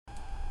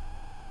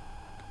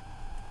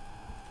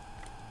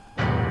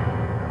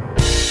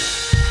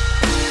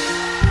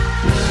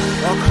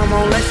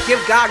Come on, let's give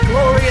God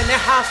glory in the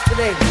house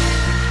today.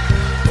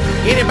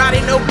 Anybody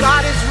know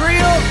God is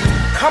real?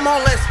 Come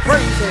on, let's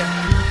praise Him.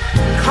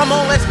 Come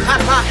on, let's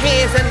clap our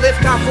hands and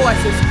lift our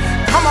voices.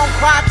 Come on,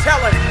 choir,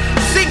 tell Him.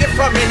 Sing it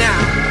for me now.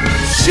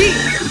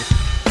 Jesus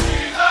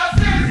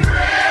is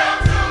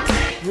real to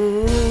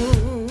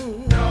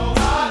me. No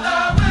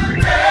other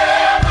will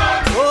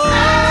ever do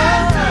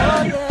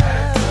that.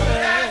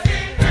 As He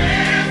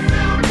is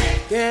to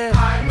me. Yeah.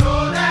 I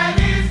know that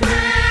He's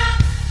real.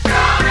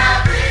 Shout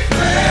out He's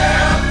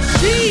real.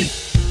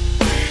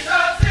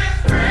 Jesus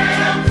is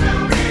real to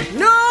me.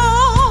 No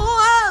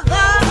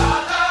other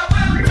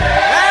will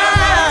ever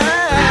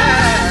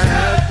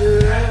do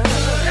that.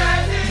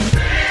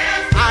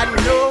 I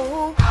know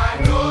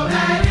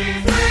that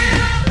He's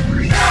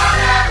real. Shout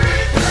out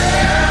He's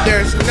real.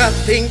 There's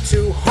nothing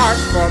too hard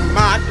for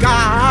my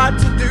God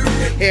to do.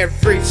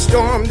 Every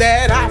storm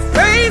that I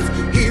face,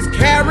 He's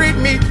carried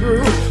me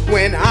through.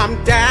 When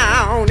I'm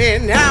down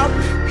and out,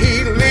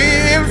 He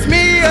lifts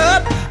me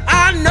up.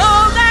 I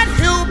know that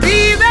He'll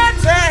be there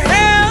to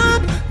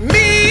help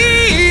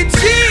me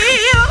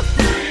till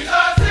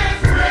Jesus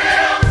is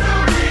real to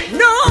me.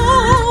 No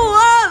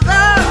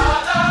other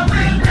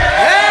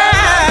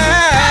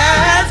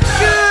as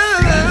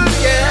good,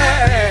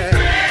 yeah.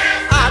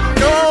 I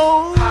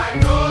know,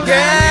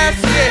 yes,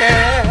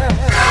 yeah.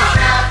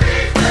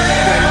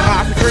 When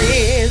my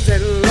friends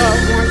and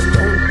loved ones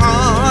don't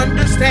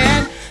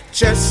understand,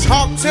 just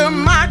talk to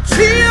my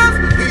tears,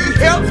 He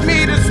helps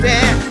me to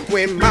stand.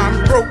 When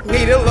I'm broke,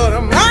 need a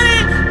little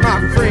money, my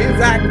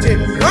friends acting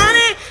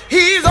funny,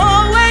 He's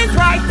always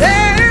right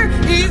there.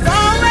 He's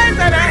always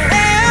there to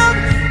help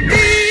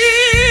me.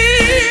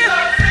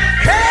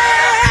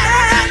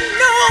 And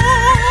no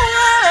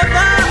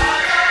other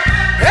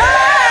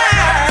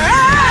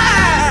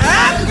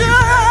as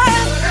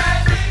good.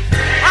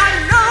 I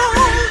know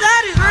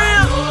that He's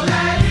real.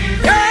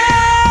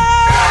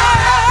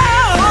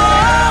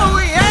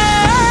 Oh, yeah.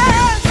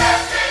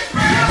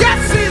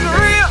 Yes, He's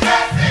real.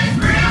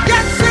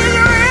 Yes, He's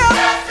real.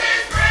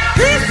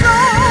 He's so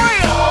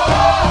real.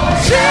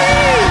 Jesus.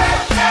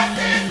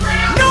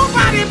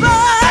 Nobody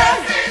but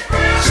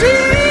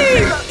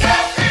Jesus.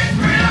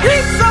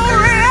 He's so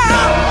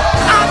real.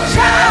 I've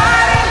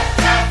tried it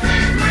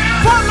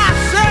for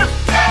myself.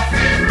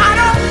 I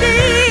don't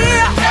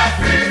need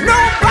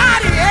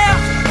nobody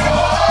else.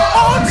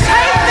 Oh,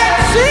 taste and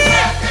see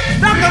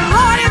that the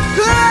Lord is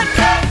good.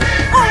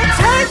 Oh,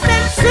 taste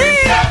and see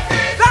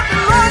that the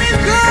Lord is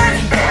good.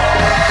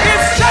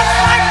 It's just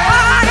like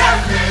fire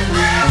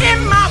in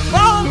my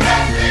bones.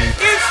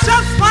 It's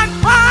just like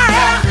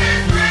fire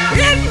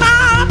in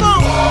my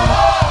bones.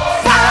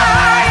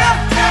 Fire,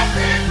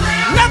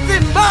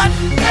 nothing but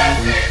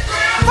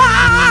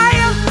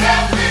fire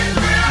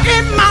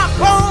in my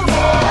bones.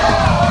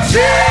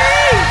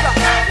 Jesus,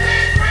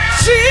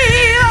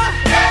 Jesus,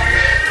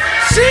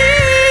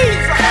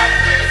 Jesus.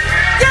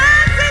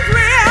 Yes, it's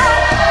real.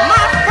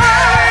 My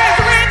Father is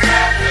rich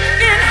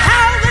in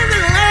houses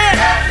and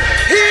land.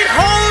 He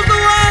holds the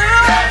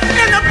world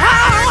in the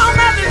palm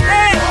of His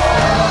hand.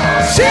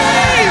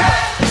 Jesus.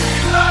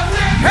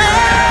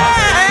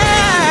 Hey,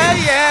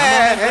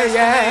 yeah,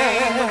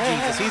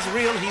 yeah. Jesus, He's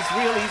real, He's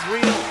real, He's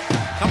real.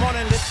 Come on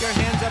and lift your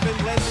hands up and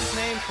bless His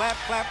name. Clap,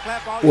 clap,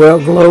 clap. All Well,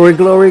 glory,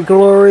 glory,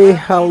 glory.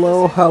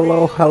 Hello,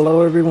 hello,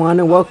 hello, everyone,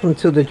 and welcome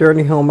to the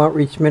Journey Home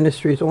Outreach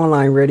Ministries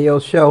online radio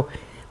show.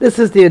 This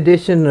is the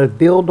edition of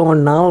Build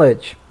on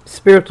Knowledge,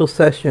 spiritual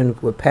session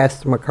with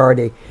Pastor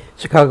McCarty,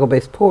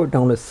 Chicago-based poet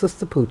known as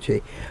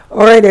Sistapoochie.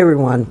 All right,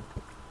 everyone.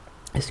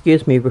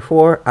 Excuse me,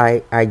 before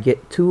I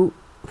get too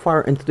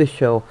far into the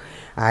show,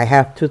 I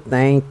have to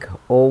thank,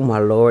 oh my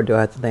Lord, do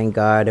I have to thank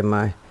God and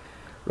my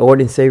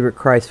Lord and Savior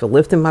Christ for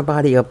lifting my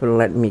body up and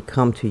letting me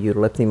come to you,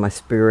 lifting my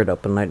spirit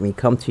up and letting me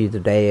come to you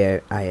today.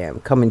 I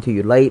am coming to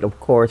you late, of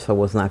course. I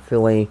was not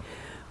feeling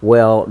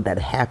well. That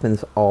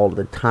happens all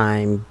the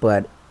time,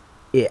 but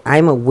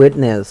I'm a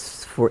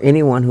witness for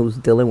anyone who's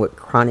dealing with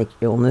chronic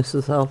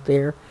illnesses out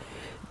there.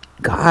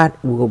 God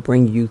will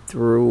bring you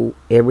through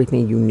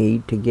everything you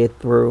need to get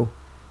through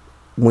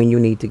when you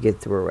need to get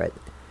through it.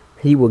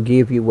 He will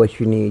give you what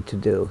you need to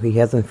do. He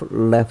hasn't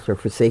left or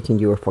forsaken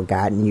you or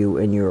forgotten you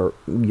in your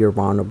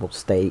vulnerable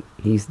state.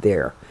 He's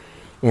there.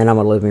 And I'm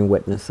a living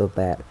witness of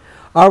that.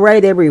 All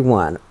right,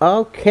 everyone.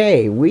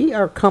 Okay,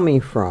 we're going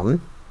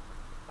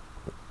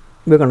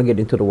to get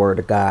into the Word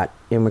of God.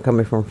 And we're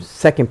coming from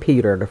 2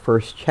 Peter, the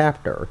first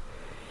chapter.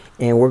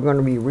 And we're going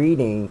to be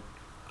reading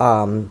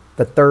the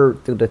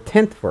 3rd through the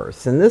 10th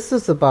verse. And this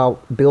is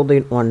about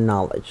building on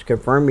knowledge,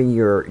 confirming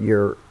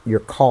your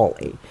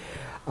calling.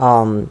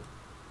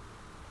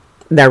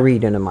 Now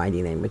read in the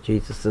mighty name of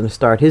Jesus and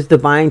start. His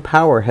divine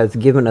power has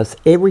given us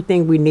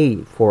everything we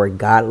need for a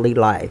godly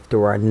life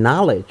through our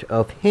knowledge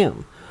of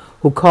Him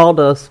who called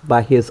us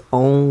by His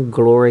own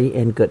glory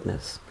and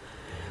goodness.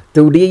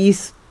 Through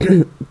these,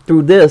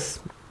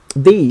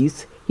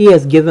 He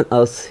has given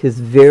us His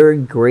very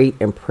great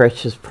and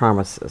precious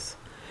promises,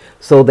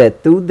 so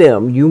that through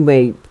them you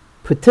may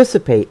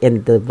participate in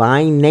the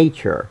divine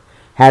nature,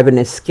 having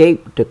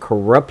escaped the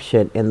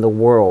corruption in the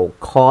world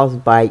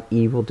caused by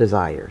evil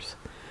desires.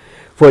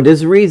 For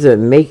this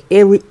reason, make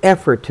every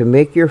effort to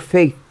make your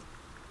faith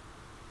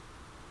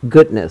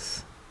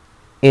goodness,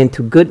 and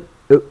to good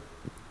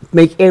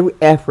make every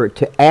effort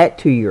to add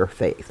to your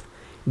faith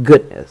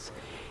goodness,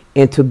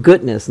 and to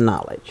goodness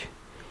knowledge,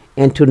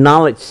 and to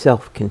knowledge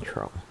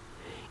self-control,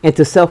 and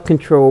to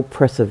self-control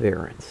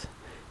perseverance,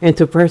 and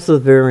to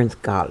perseverance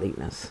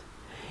godliness,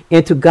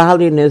 and to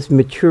godliness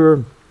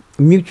mutual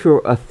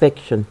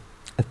affection,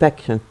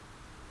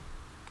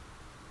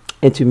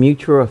 and to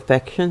mutual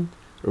affection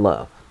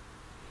love.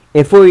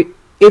 And for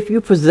if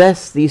you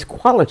possess these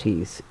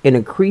qualities in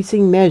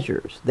increasing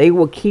measures, they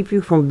will keep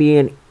you from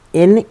being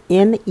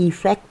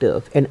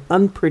ineffective and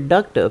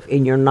unproductive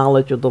in your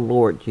knowledge of the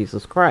Lord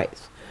Jesus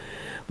Christ.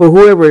 But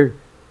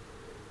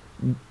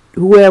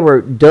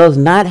whoever does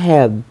not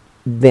have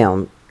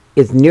them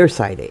is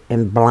nearsighted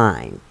and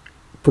blind,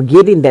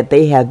 forgetting that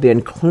they have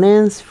been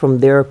cleansed from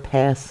their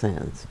past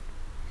sins.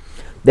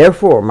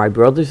 Therefore, my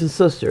brothers and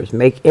sisters,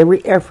 make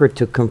every effort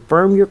to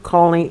confirm your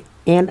calling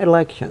and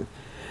election.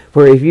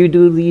 For if you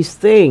do these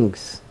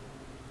things,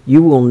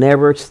 you will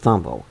never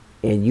stumble,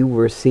 and you will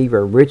receive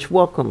a rich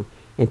welcome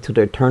into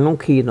the eternal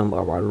kingdom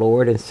of our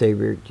Lord and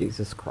Savior,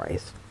 Jesus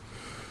Christ.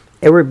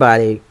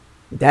 Everybody,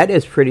 that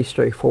is pretty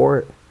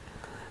straightforward.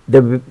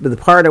 The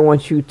part I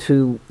want you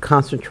to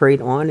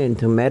concentrate on and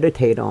to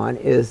meditate on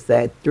is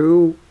that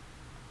through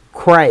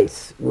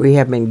Christ, we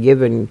have been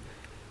given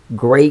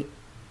great,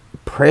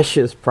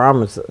 precious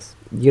promises.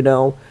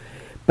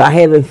 By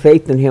having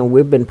faith in him,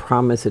 we've been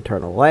promised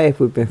eternal life.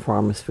 We've been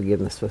promised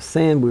forgiveness for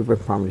sin. We've been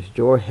promised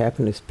joy,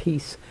 happiness,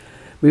 peace.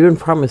 We've been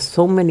promised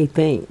so many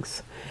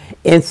things.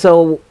 And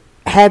so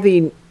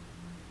having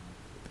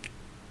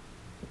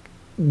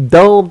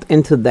delved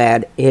into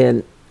that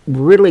and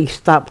really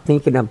stopped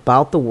thinking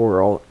about the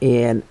world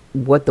and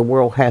what the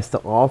world has to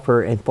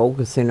offer and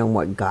focusing on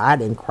what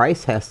God and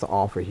Christ has to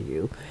offer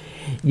you,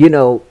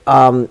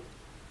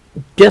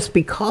 just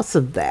because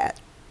of that,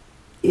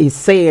 is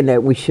saying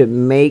that we should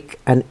make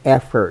an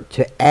effort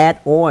to add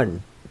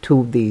on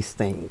to these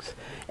things,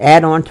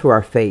 add on to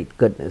our faith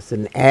goodness,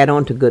 and add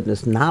on to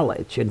goodness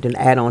knowledge, and then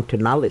add on to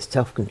knowledge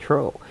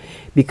self-control.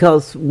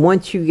 Because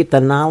once you get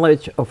the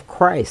knowledge of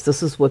Christ,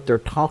 this is what they're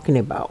talking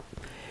about.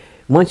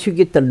 Once you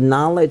get the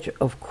knowledge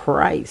of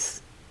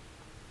Christ,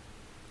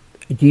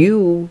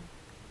 you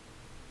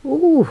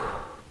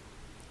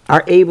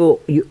are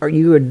able,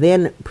 you are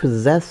then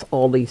possess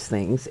all these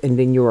things, and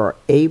then you are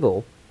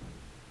able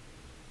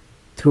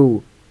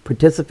to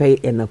participate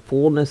in the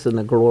fullness and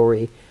the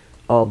glory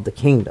of the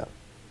kingdom.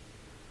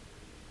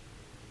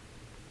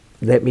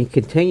 Let me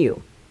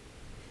continue.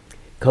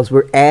 Because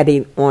we're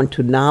adding on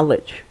to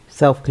knowledge,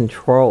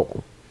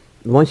 self-control.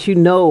 Once you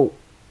know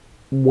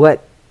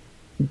what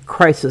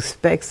Christ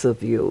expects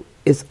of you,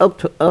 it's up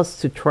to us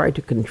to try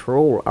to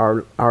control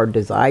our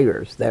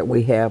desires that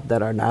we have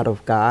that are not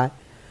of God.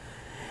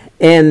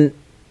 And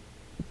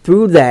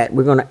through that,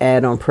 we're going to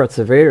add on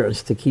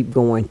perseverance to keep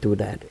going through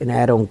that, and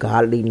add on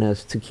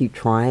godliness to keep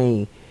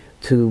trying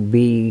to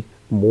be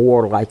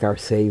more like our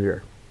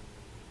Savior.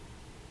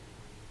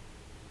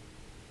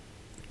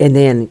 And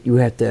then you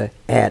have to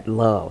add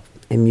love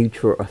and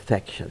mutual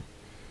affection.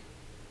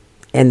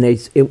 And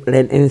it's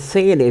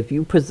saying if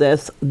you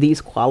possess these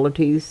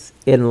qualities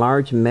in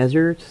large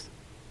measures,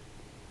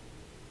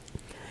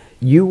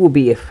 you will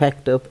be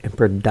effective and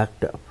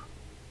productive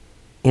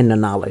in the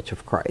knowledge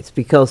of Christ.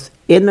 Because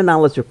in the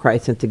knowledge of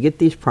Christ, and to get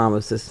these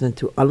promises and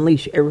to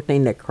unleash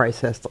everything that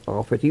Christ has to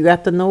offer, you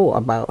have to know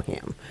about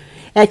him.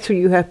 Actually,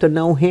 you have to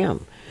know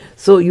him.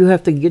 So you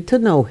have to get to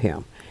know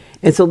him.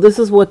 And so this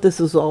is what this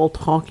is all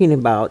talking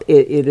about.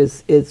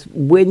 It's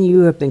when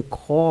you have been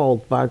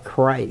called by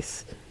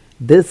Christ.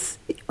 These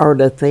are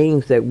the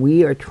things that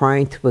we are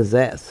trying to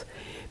possess.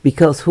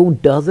 Because who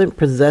doesn't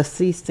possess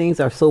these things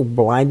are so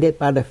blinded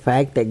by the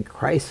fact that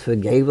Christ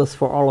forgave us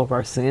for all of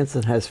our sins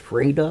and has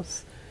freed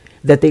us,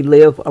 that they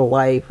live a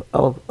life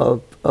of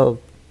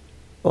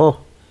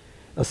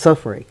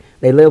suffering.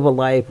 They live a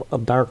life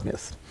of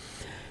darkness.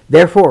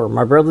 Therefore,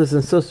 my brothers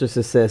and sisters,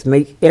 it says,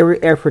 make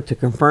every effort to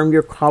confirm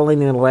your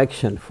calling and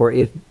election. For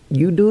if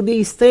you do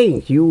these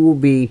things, you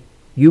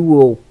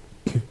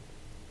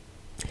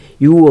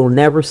will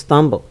never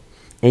stumble,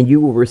 and you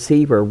will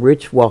receive a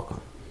rich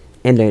welcome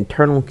in the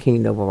eternal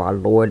kingdom of our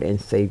Lord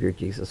and Savior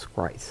Jesus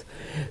Christ.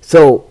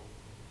 So,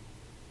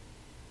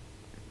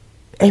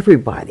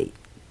 everybody,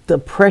 the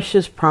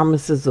precious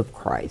promises of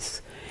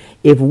Christ,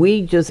 if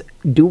we just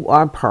do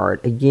our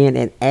part again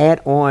and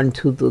add on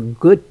to the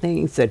good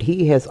things that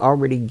he has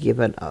already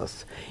given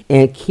us,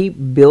 and keep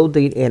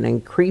building and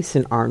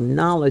increasing our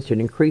knowledge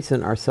and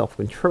increasing our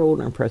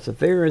self-control and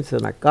perseverance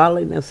and our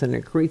godliness and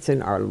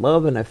increasing our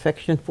love and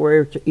affection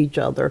for each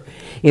other,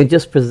 and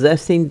just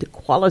possessing the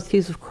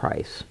qualities of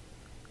Christ,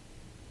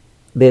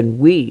 then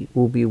we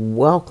will be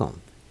welcomed,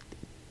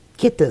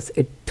 get this,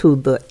 to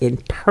the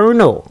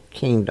eternal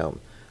kingdom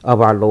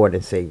of our Lord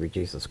and Savior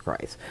Jesus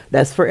Christ.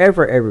 That's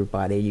forever,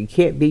 everybody. You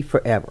can't be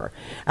forever.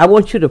 I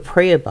want you to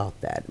pray about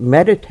that.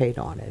 Meditate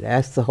on it.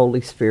 Ask the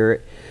Holy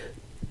Spirit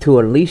to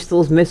unleash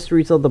those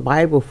mysteries of the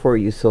Bible for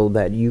you so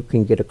that you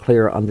can get a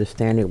clearer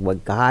understanding of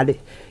what God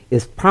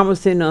is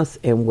promising us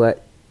and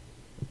what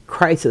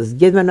Christ has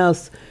given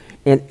us.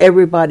 And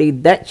everybody,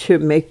 that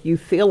should make you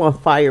feel on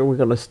fire. We're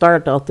going to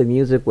start off the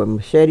music with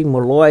Machete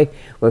Malloy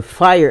with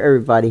Fire,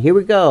 everybody. Here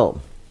we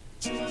go.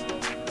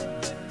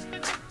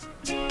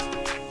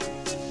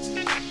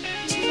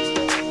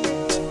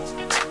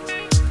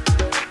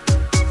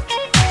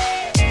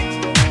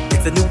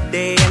 It's a new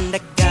day and I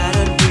got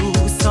a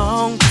new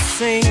song to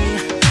sing.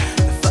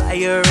 The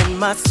fire in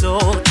my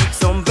soul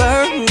keeps on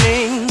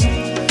burning.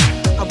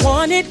 I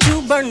want it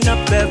to burn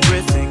up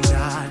everything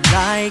not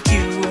like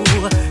you.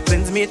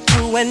 Cleanse me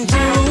through and through.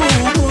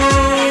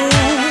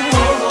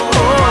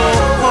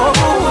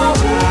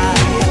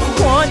 I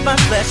want my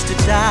flesh to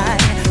die,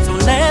 so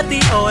let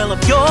the oil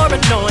of your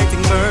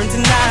anointing burn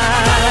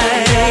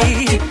tonight.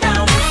 Get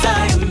down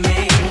inside of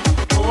me.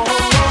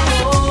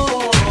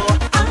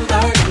 I'm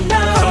burning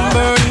up. I'm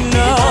burning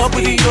up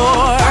with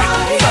your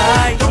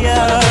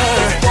fire.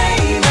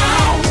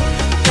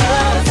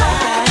 Cause I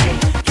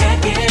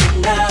can't get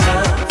enough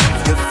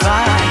of your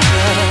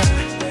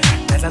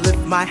fire. As I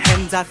lift my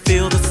hands, I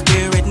feel the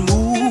Spirit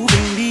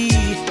moving me.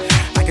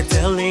 I can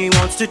tell He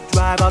wants to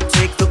drive, I'll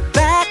take the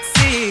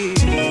backseat.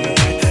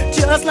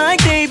 Just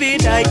like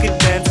David, I could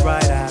dance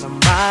right out of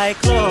my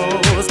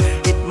clothes.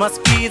 It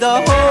must be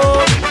the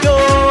Holy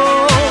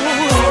Ghost.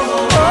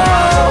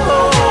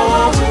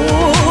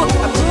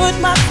 I put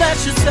my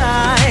flesh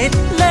aside.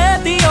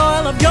 Let the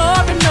oil of your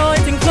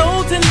anointing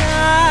flow tonight.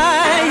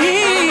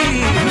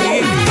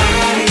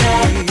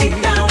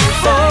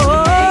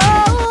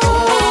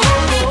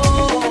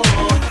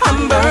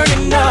 I'm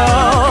burning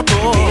up.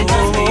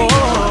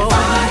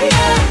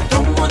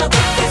 Don't wanna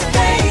put this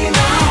flame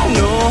out.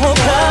 No,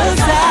 'cause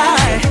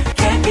I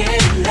can't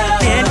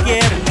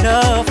get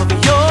enough of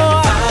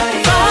your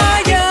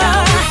fire.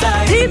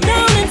 Deep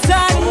down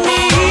inside of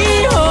me,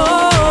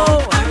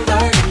 oh, I'm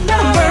burning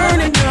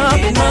up.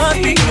 It must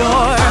be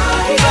your fire.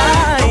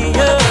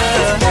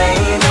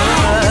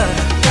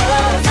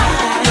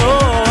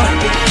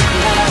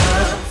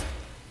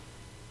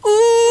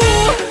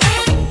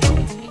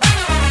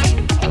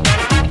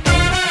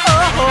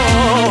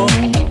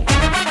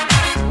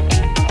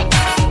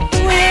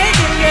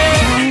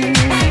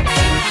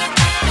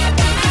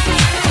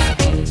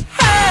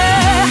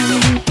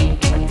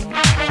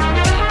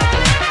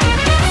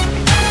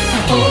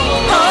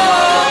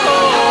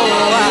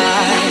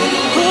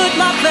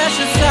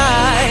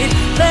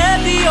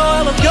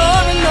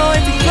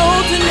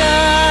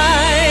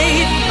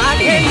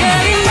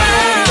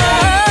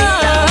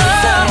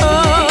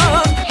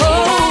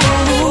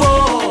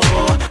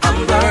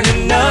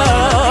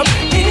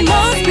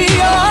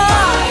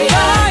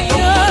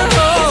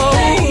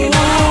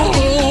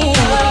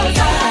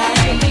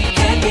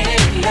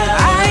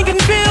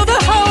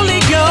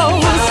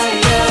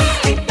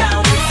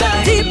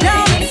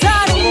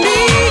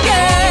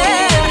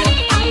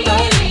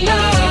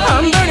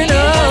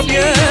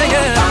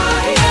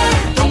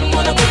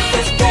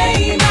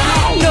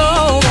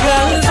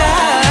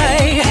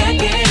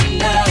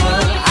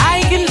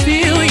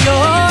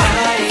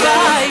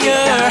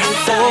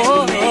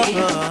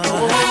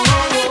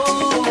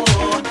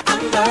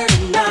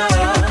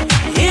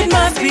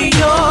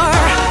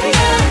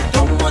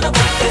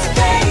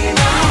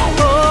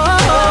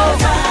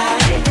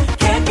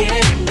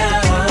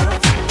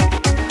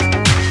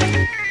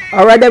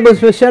 All right, that was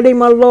Machete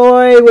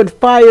Malloy with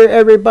Fire,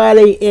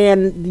 everybody.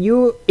 And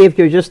you, if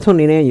you're just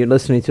tuning in, you're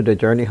listening to the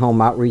Journey Home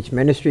Outreach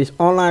Ministries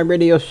online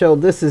radio show.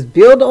 This is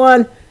Build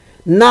on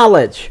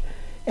Knowledge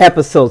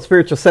episode,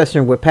 spiritual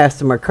session with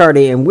Pastor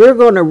McCarty. And we're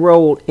going to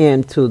roll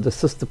into the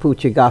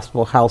Sistapoochie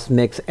Gospel House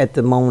Mix at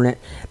the moment.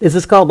 This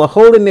is called the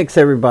Holy Mix,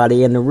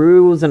 everybody. And the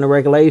rules and the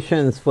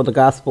regulations for the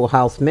Gospel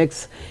House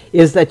Mix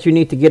is that you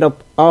need to get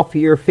up off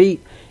your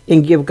feet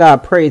and give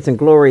God praise and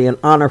glory and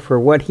honor for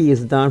what He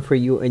has done for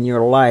you in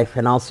your life.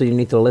 And also you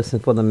need to listen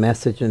for the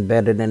message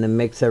embedded in the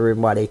mix,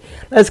 everybody.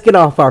 Let's get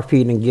off our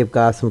feet and give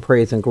God some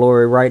praise and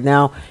glory right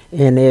now.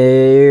 And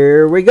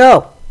here we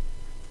go.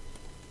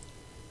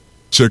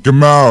 Check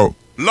him out.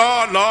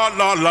 Lord, Lord,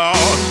 Lord, Lord.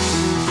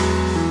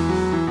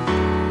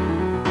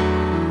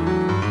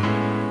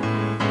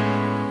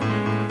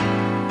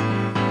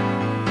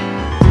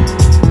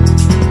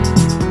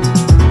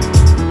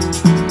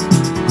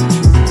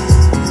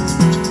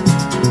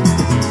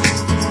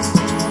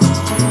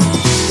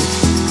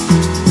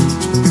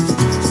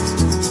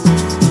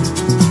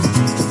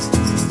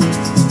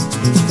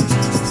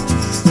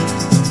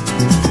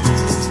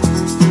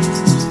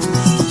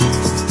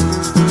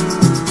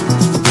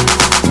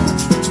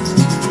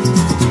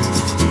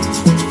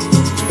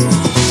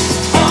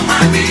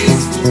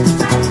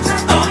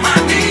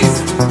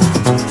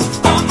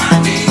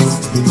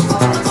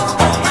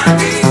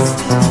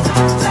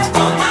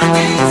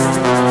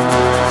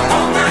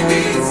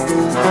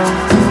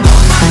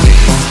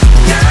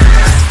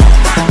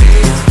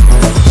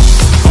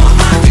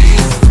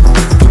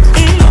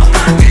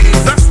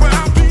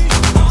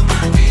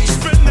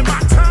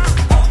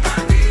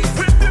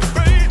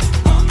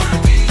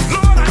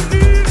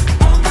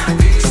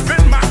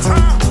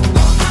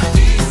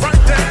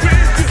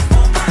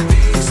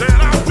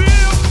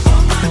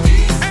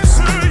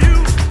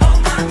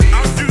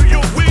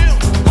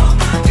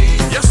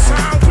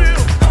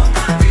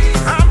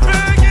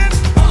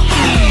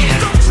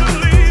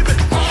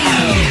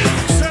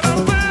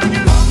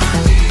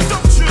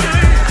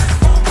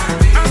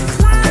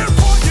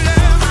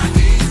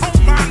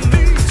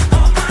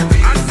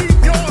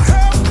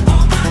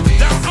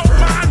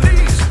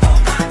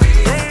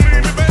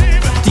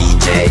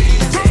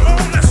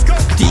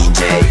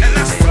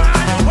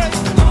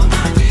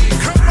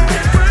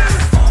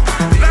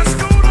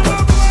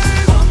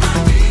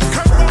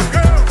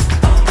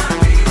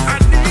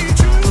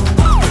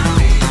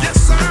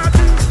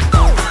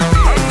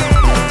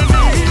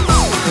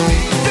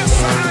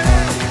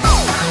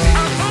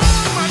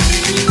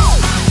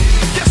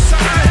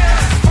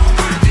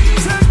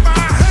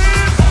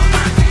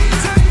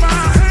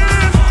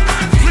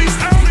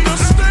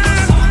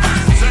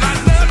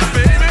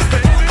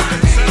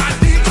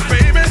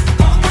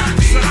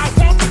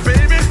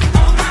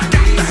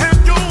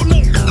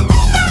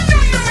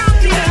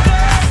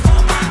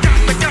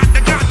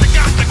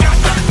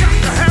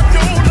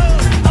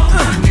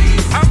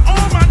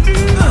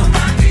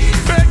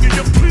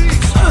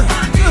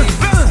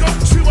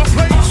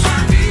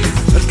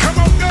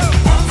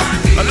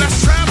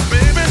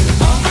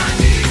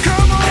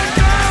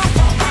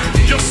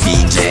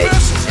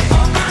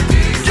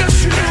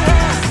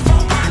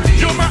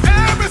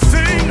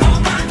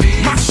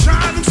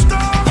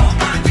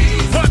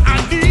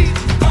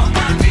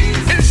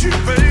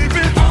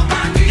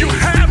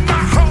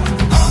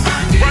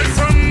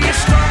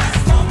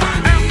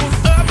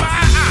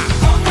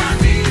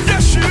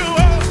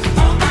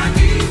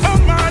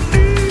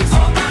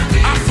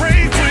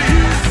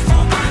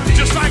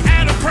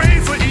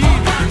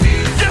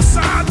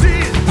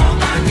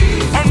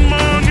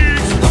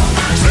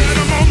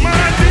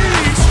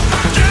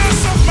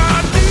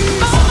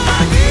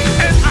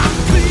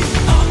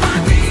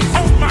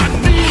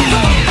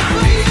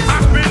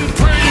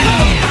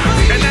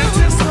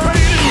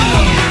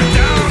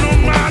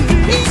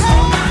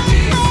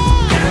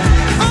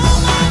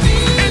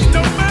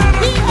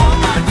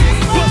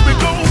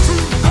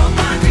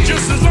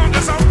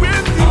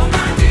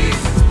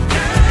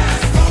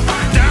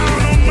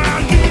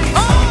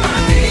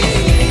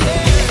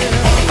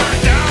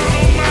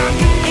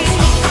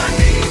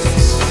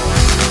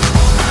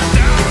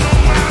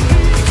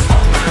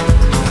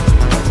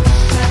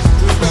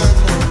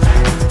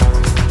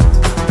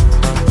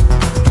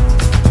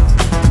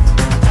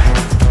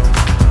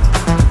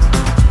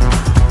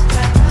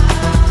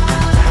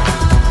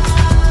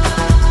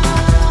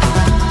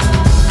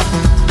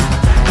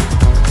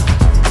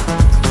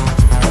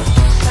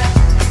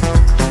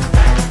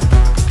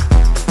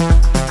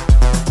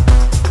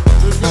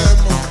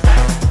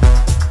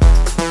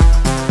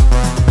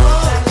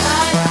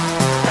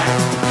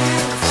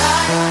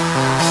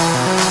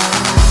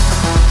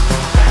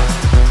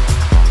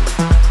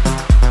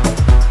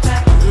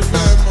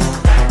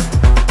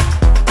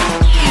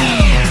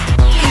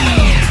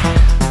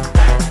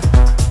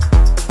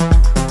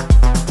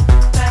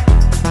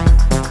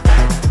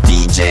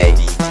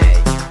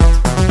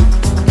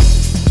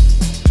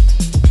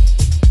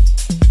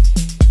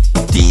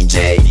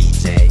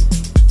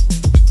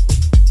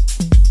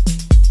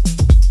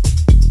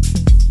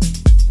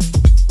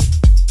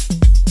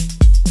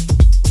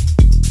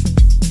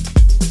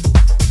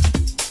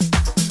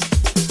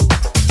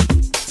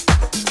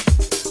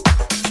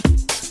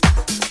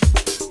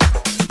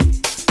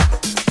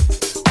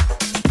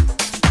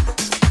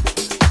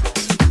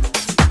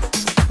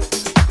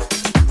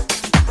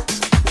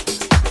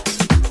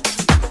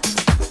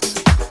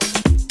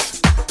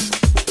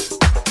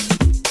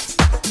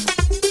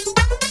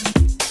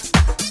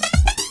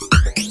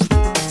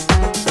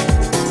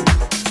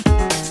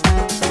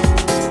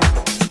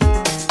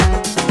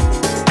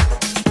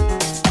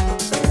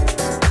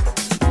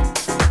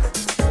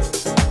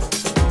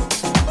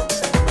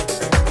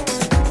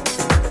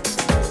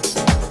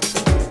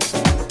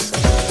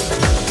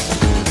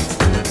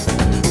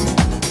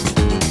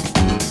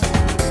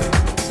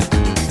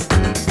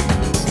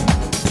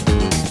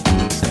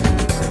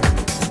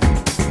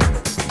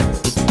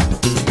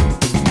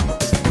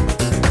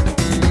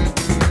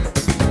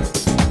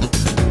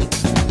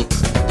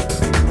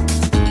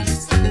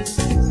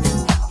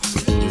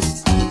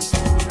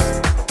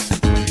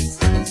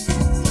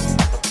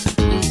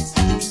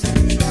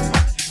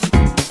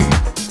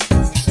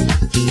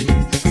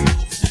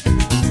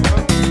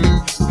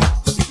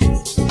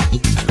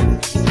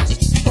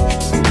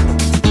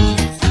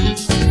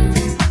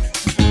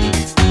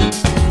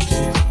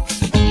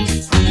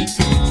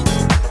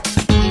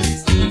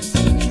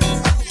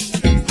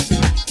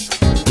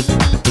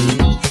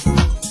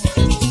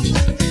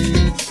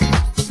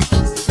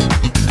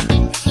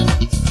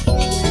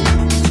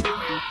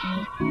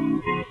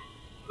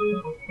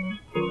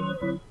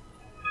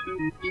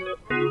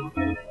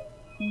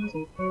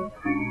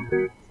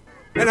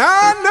 And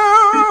I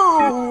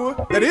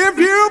know that if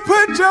you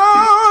put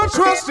your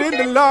trust in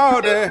the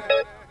Lord,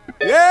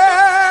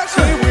 yes,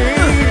 He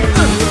will.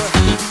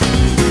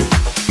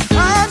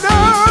 I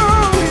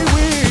know He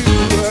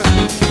will.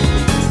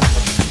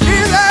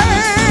 He's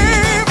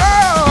able.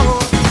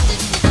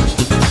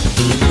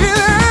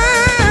 He's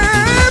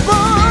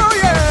able,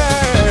 yeah.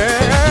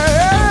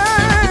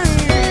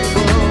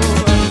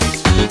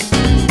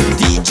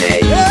 DJ.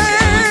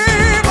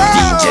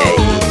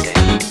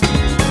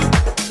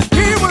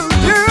 He will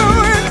do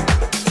it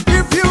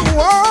if you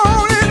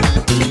want it.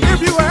 If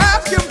you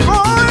ask Him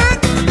for it,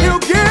 He'll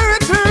give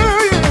it to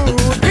you.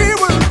 He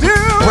will do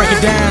it. Break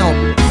it down.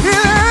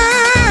 He's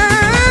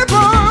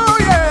able,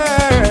 yeah.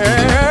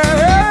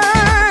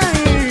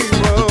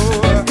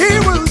 He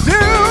will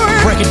do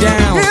it. Break it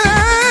down. He's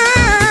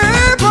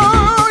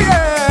able,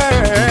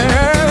 yeah.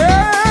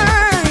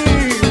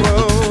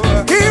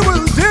 He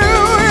will do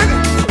it.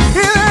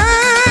 He's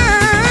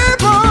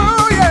able,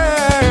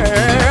 yeah.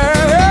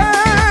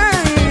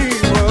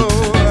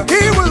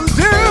 He will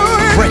do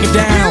it. Break it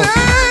down. He's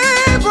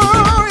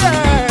able,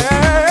 yeah.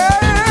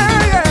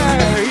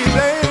 He's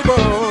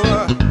able.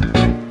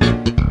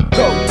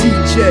 Go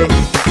DJ.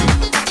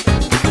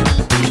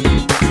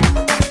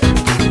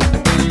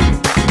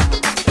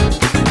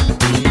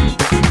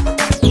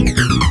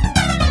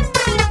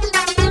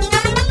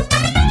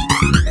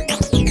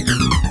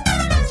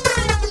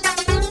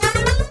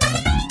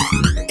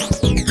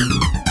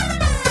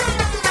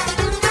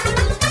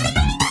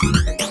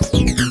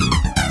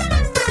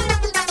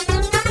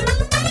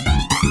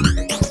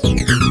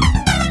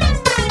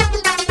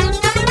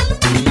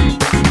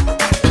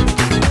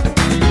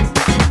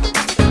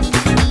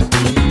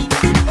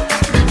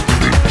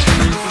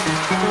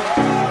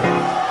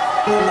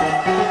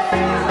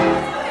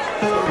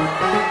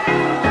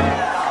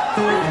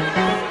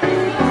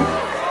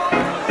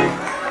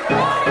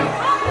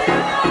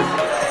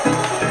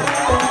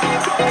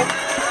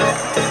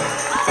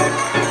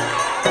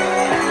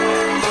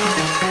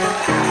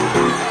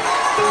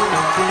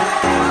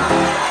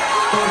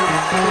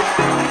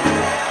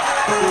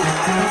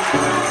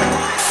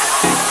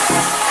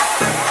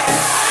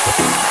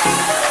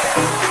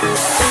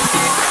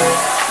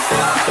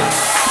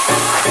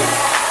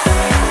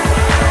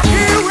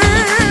 He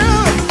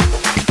will,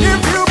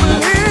 if you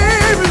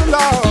believe in the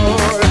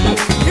Lord,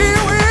 He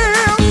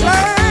will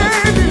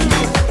save you.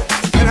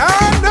 And I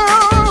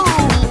know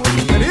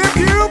that if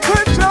you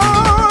put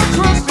your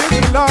trust in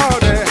the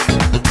Lord,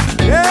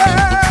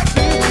 yes,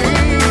 He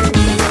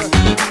will.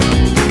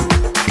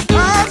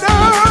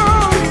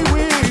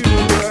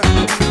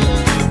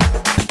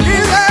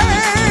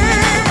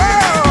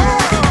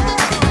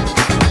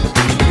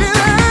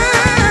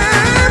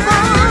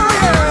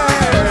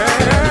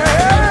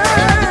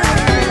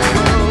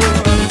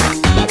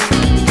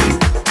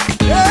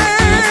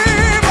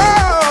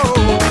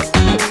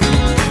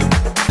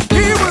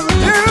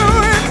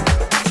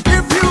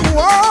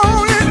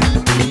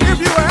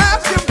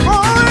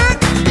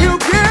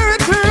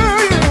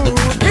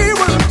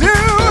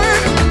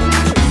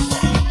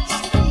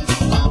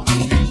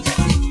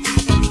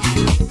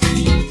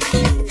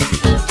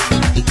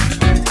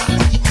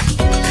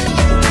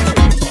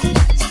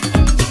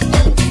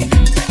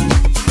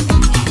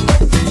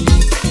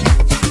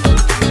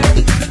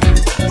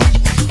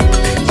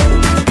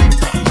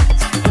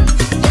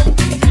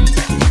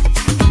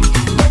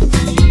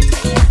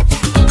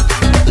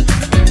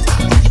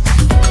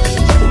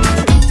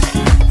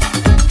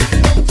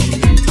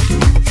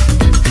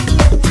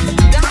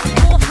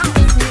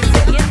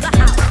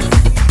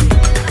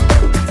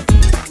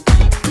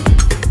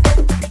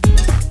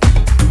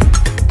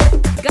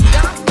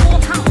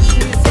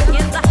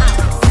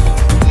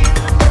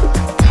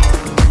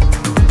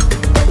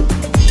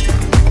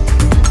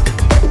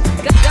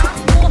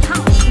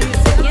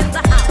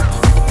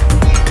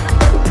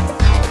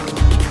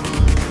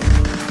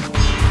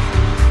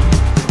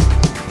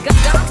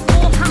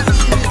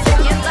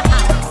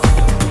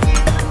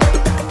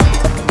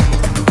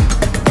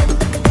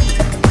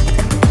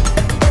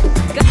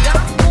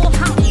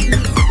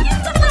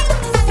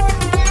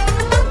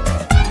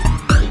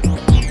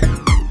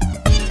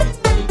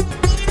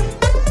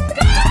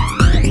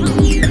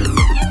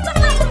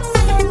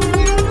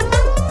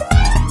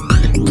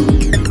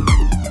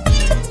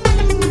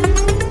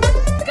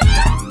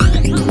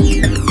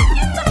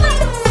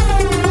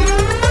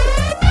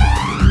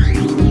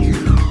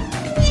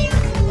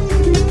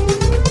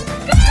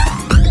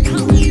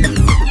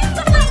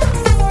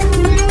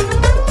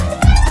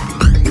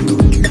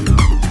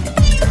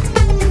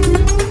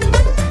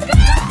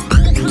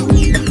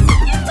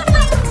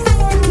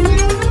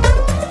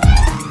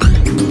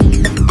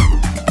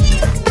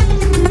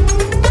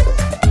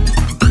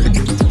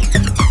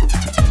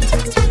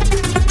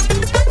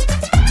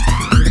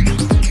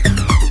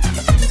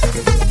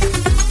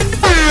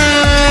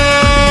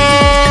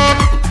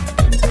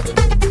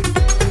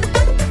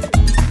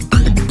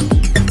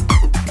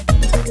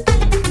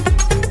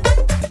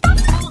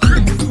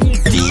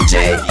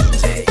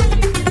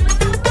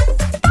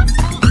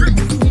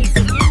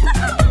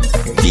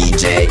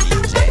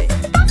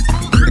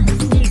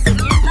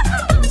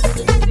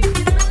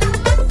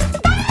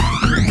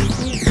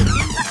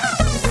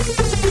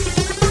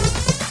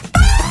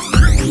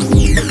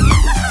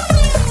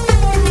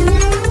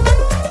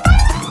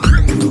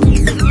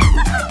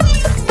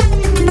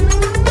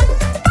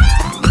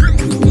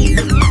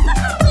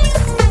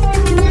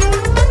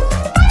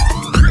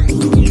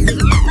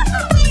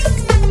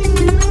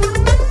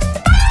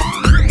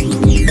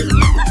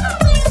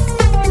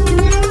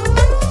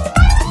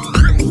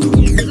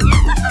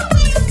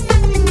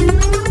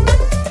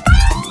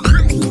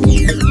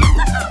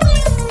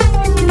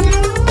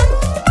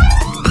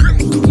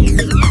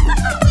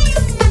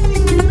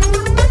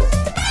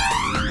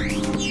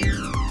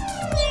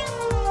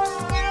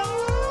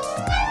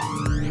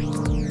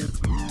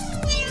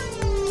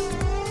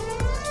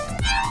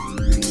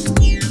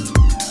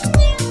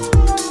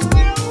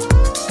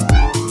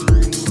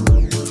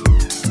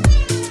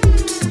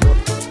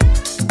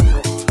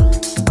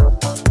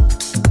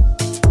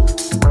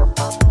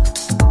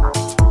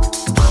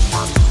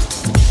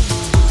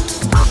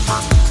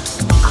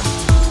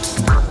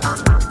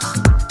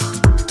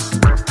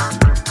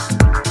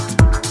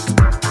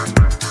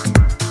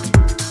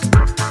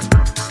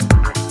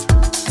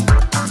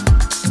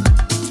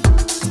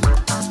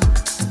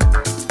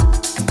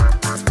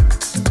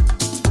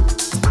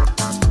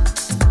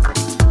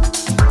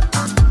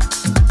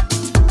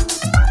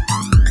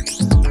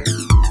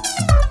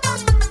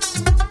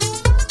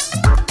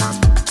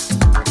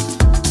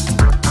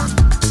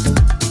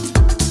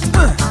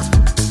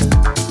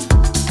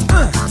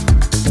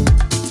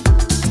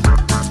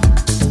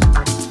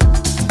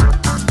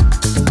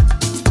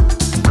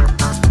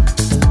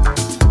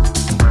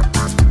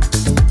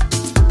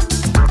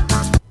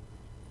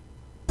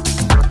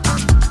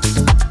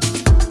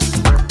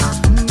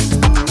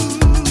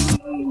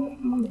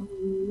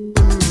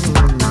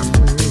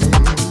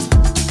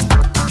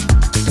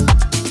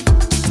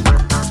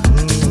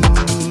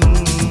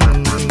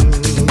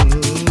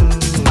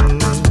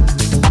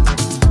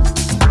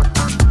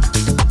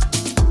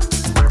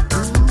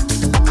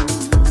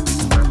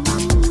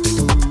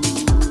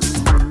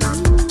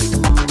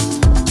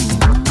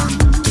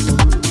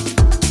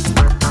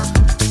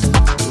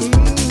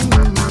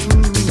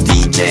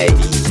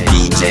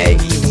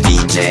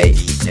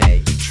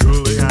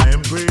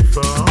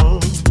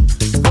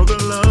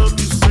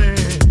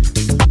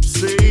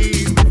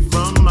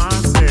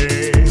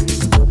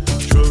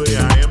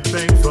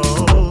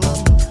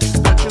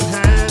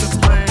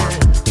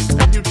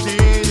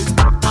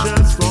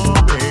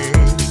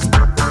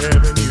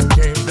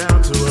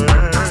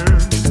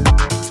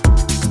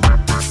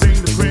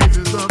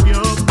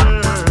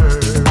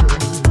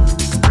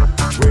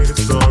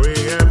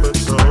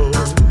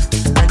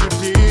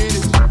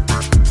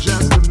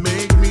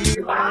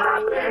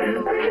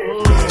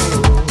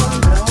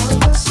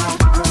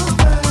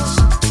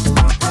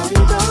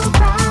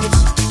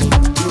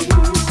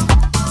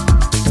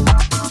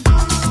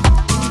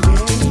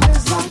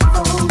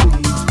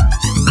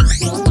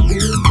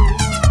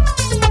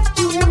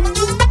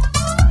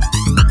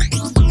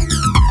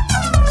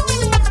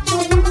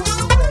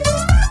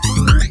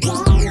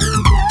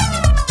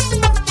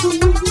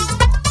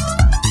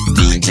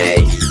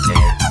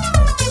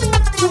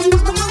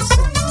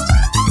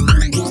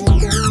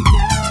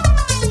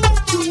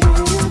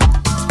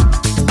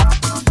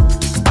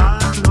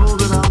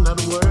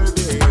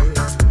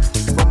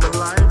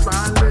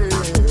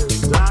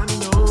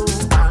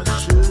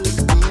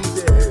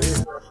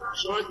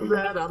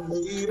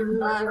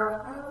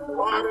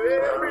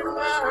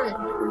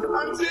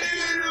 until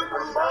the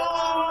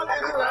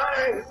morning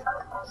light.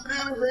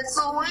 Still makes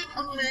a way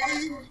for me.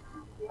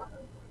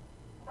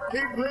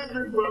 Keep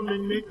living from me,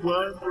 Nick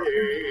one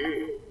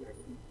day.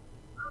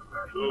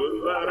 So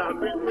that I've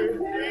been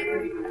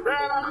waiting,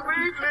 that I'm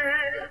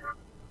waiting.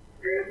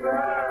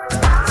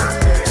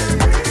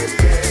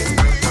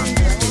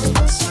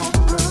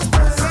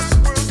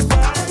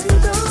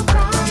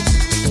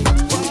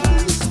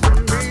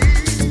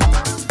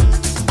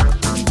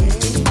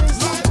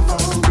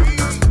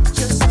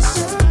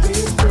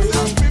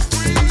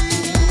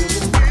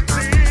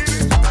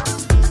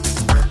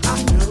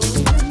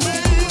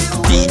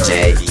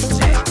 DJ.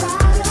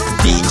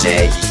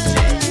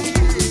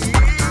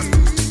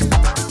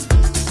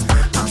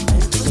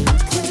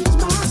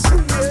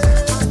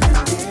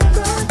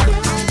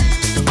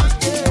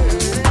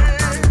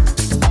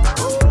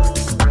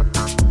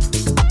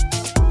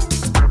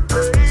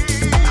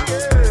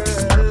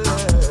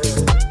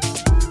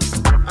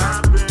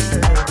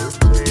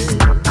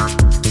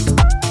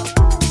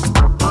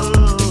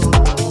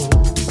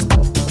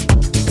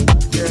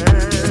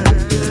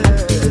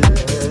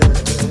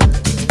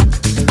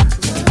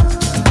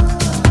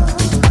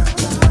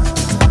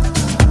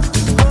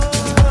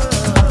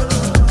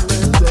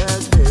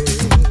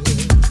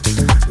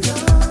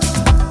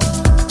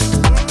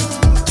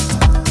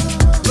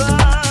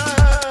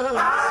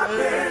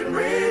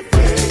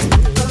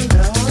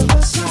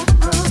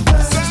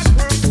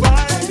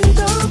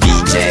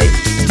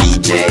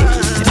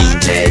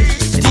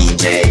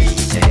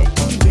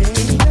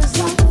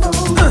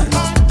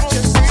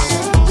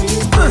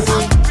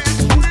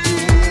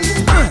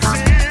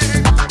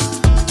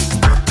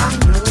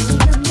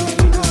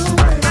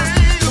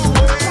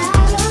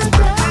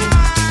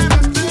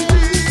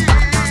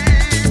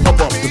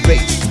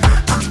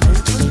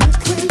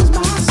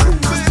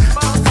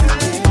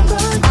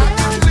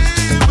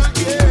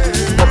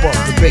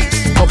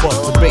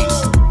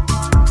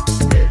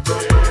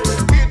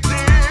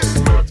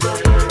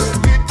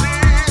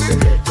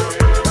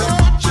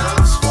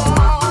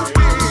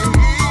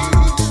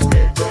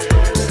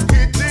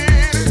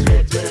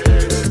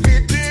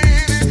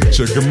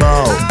 Check him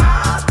out.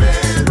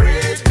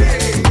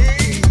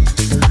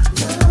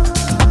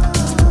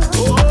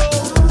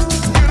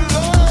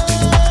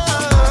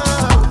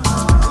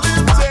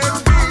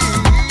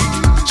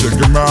 Check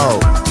him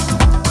out.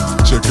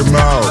 Check him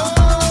out.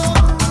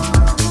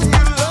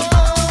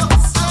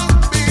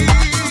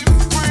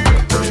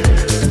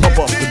 Pump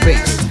up the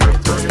bass.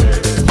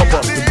 Pump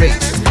up the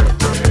bass.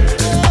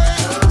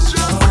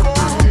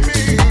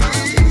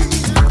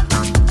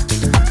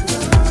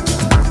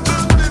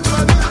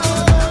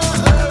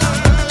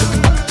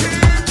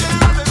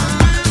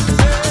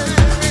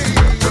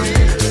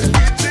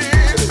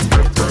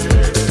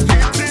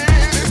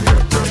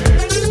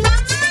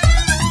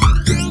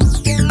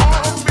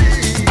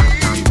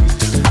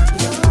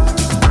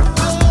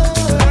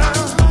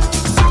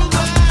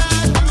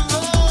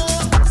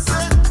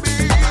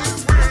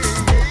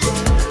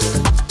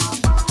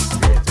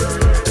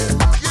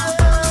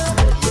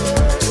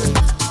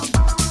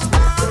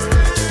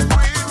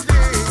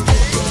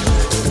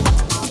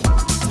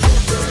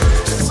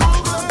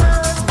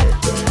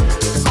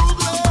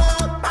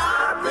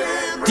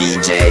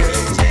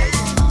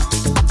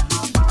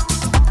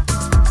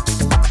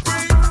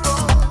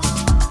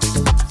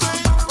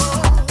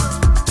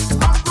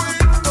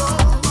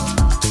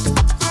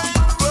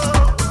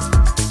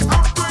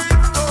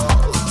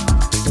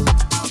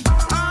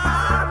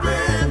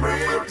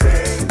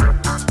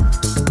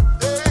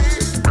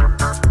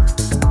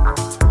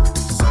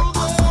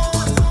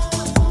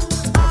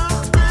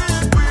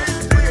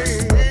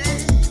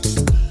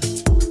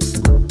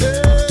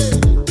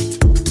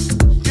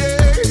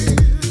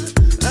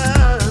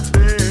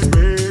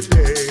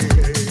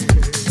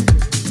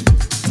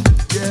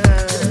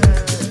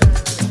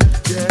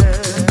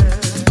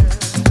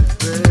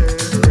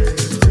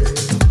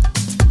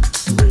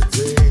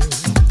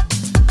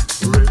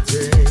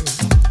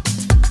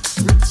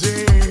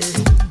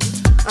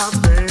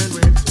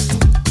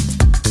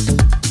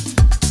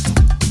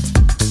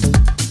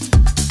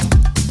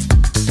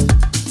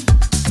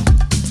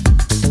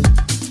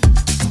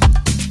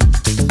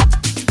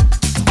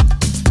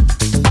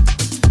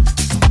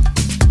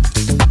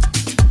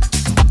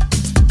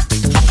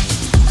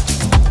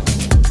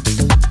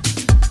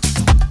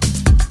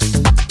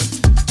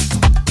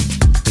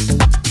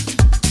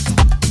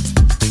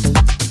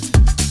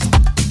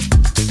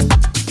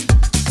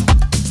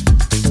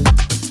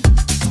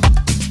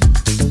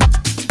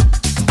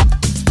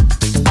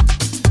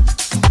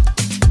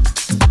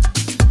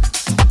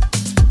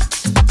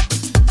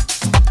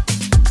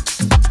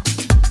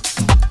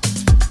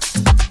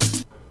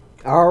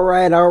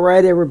 All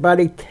right,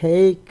 everybody,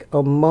 take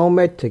a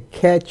moment to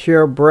catch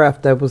your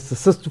breath. That was the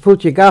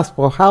Sistapoochie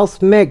Gospel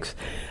House Mix.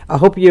 I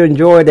hope you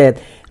enjoyed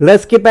it.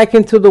 Let's get back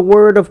into the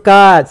Word of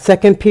God.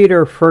 2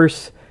 Peter,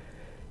 1st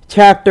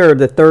chapter,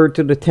 the 3rd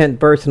to the 10th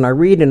verse, and I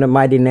read in the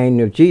mighty name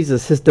of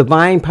Jesus. His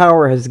divine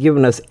power has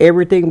given us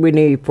everything we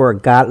need for a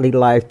godly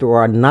life through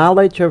our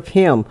knowledge of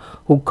Him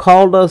who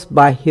called us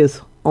by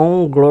His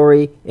own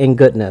glory and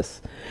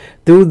goodness.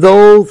 Through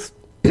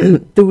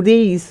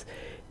these,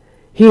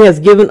 he has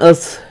given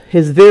us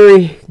his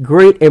very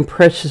great and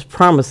precious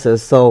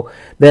promises, so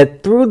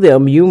that through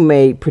them you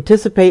may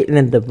participate in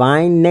the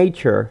divine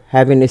nature,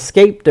 having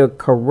escaped the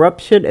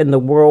corruption in the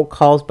world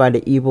caused by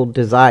the evil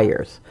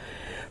desires.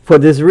 For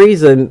this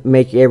reason,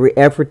 make every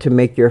effort to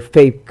make your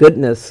faith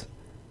goodness,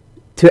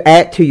 to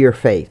add to your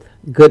faith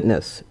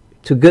goodness,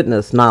 to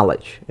goodness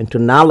knowledge, and to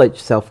knowledge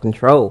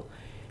self-control,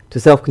 to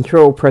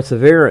self-control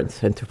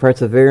perseverance, and to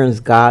perseverance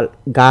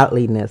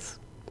godliness,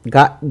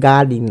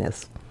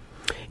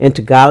 and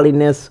to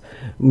godliness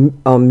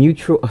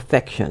mutual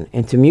affection,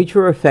 and to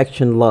mutual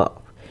affection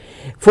love.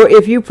 For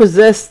if you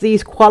possess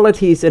these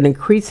qualities in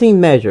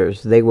increasing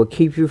measures, they will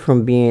keep you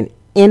from being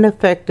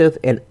ineffective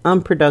and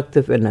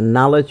unproductive in the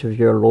knowledge of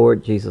your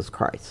Lord Jesus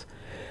Christ.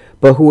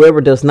 But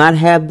whoever does not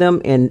have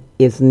them and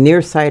is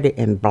nearsighted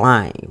and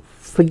blind,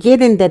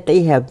 forgetting that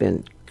they have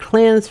been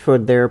cleansed for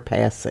their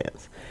past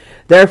sins.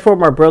 Therefore,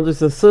 my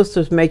brothers and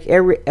sisters, make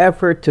every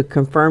effort to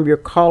confirm your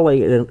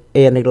calling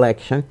and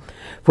election.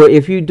 For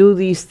if you do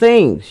these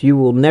things, you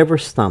will never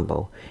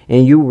stumble,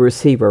 and you will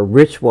receive a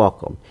rich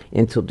welcome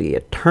into the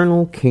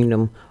eternal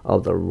kingdom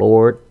of the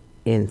Lord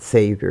and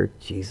Savior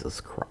Jesus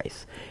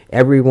Christ.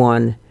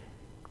 Everyone,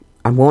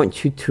 I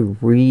want you to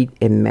read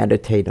and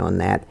meditate on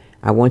that.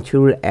 I want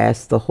you to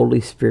ask the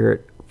Holy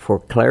Spirit for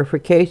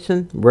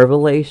clarification,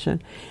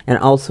 revelation, and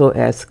also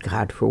ask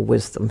God for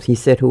wisdom. He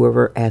said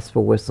whoever asks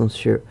for wisdom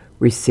should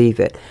receive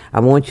it. I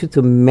want you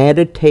to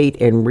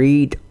meditate and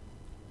read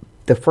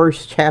the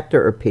first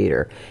chapter of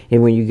Peter.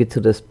 And when you get to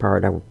this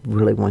part, I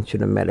really want you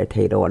to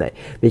meditate on it,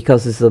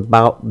 because it's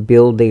about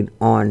building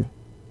on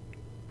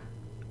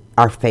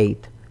our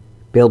faith,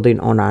 building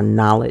on our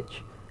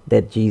knowledge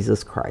that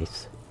Jesus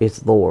Christ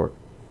is Lord.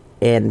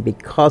 And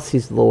because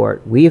he's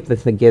Lord, we have been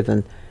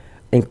forgiven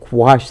and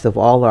washed of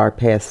all our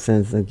past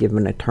sins and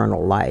given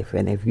eternal life.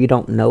 And if you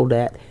don't know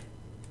that,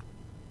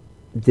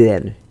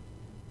 then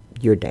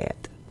you're dead.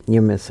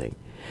 You're missing.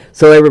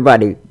 So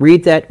everybody,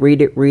 read that,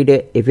 read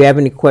it. If you have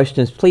any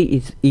questions,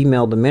 please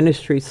email the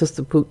ministry,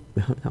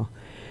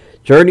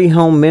 Journey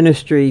Home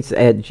Ministries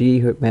at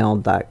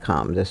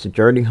gmail.com. That's the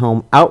Journey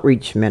Home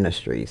Outreach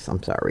Ministries.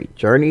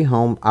 Journey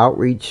Home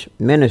Outreach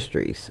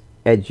Ministries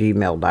at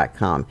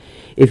gmail.com.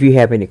 If you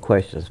have any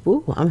questions.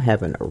 I'm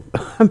having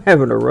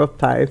a rough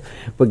time,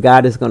 but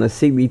God is going to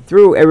see me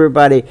through.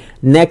 Everybody,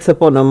 next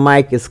up on the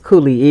mic is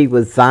Cooley E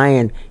with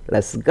Zion.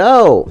 Let's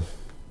go.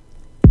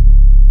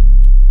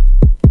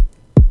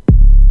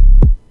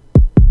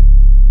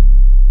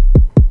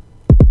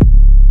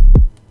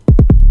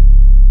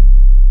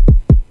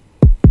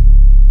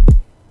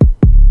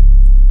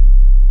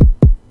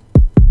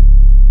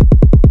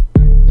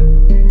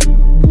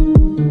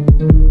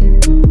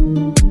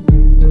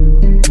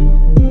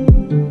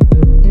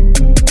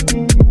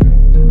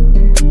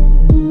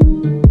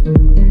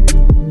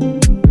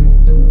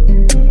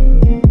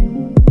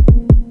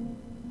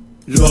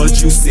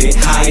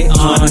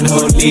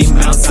 Holy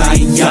Mount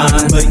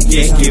Zion, but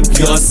yet give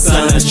your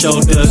son a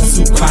shoulder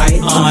to cry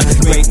on.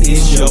 Great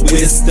is your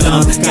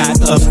wisdom,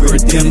 God of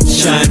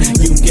redemption.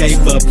 You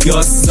gave up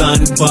your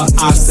son for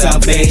our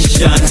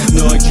salvation.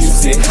 Lord, you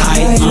sit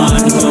high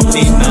on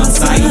Holy Mount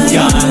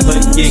Zion,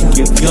 but yet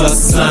give your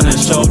son a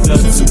shoulder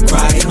to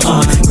cry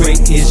on.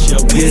 Great is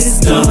your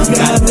wisdom,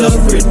 God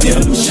of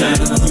redemption.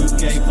 You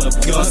gave up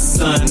your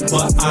son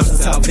for our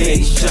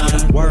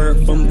salvation.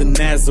 Word from the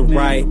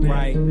Nazarite.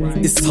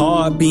 It's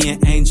hard being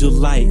angel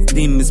light.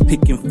 Demons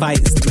picking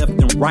fights left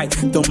and right.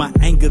 Though my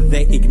anger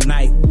they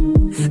ignite,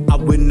 I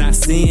would not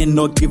sin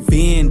nor give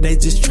in. They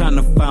just trying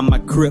to find my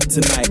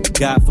kryptonite.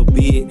 God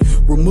forbid,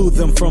 remove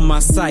them from my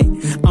sight.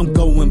 I'm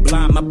going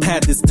blind, my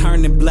path is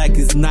turning black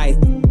as night.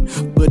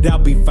 But I'll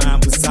be fine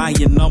with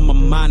Zion on my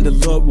mind. The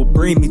Lord will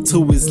bring me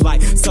to his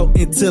light. So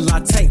until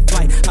I take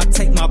flight, I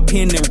take my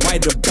pen and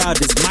write about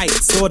his might.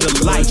 Sort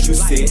of light. You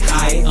sit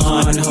high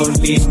on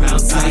Holy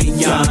Mount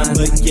Zion,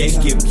 but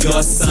yet give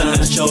your son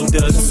a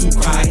shoulder to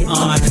cry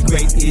on.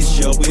 Great is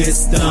your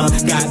wisdom,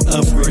 God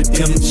of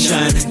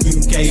redemption.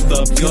 You gave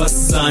up your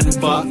son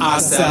for our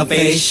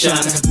salvation.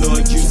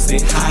 Lord, you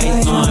sit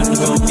high on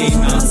Holy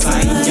Mount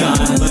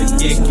Zion, but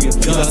yet give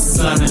your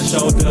son a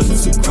shoulder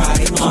to cry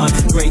on.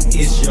 Great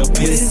is your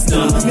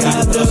wisdom,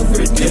 God of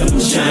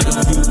redemption.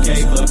 You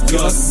gave up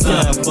your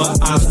son for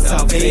our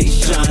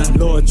salvation.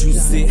 Lord, you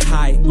sit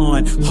high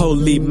on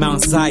Holy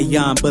Mount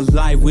Zion, but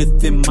lie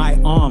within my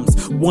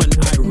arms. One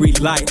I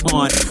rely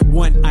on,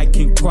 one I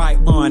can cry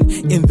on.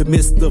 In the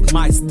midst of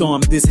my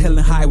storm, this hell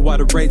and high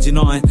water raging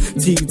on.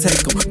 Till you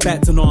take them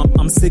back to norm.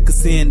 I'm sick of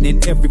sin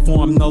in every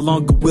form. No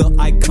longer will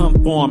I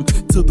conform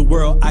to the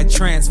world I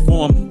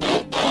transform.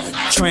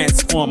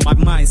 transform my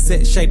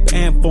mindset, shape,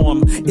 and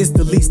form. It's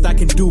the least I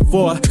can do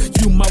for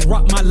you. My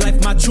rock, my life,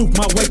 my truth,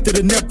 my way through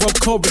the narrow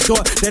corridor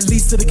that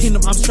leads to the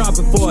kingdom I'm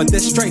striving for. That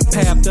straight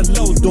path, the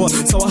low door.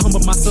 So I humble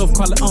myself,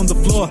 crawl it on the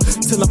floor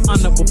till I'm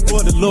honored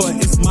before the Lord.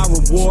 It's my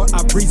reward.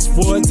 I reach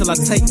for it till I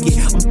take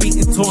it. I'm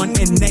beaten, torn,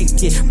 and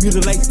naked,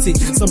 mutilated.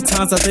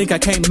 Sometimes I think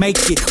I can't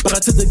make it, but I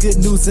took the good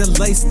news and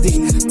laced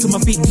it to my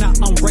feet. Now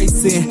I'm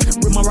racing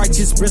with my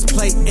righteous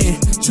breastplate and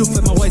truth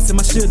in my waist and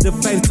my shield of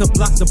faith to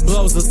block the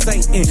blows of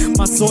Satan.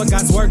 My sword,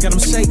 God's word, got him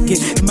shaking,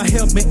 and my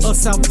helmet of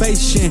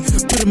salvation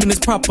put him in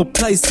his proper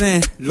place.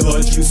 And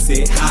Lord, you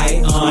sit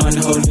high on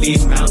holy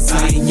Mount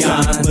Zion,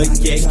 but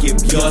yet give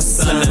your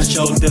son a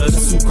shoulder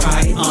to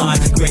cry on.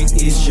 Great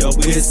is your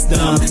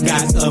wisdom,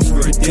 God of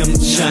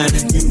redemption.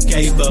 You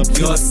gave up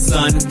your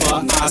son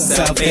for our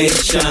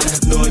salvation.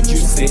 Lord, you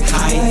sit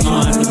high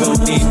on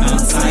holy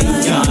Mount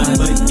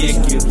Zion, but yet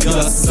give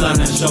your son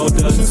a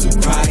shoulder to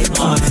cry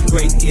on.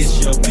 Great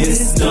is your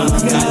wisdom,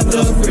 God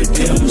of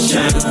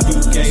redemption.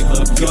 You gave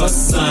up your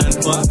son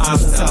for our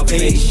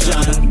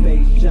salvation.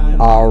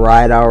 All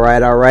right,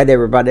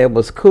 everybody. It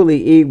was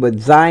Cooley E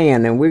with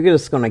Zion, and we're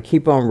just going to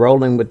keep on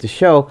rolling with the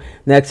show.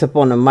 Next up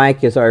on the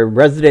mic is our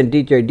resident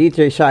DJ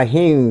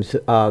Shyhiem's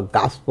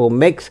gospel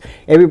mix.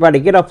 Everybody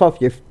get off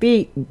your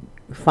feet,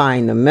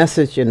 find the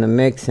message in the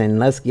mix, and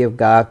let's give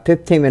God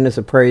 15 minutes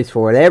of praise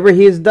for whatever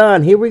He's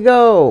done. Here we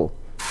go.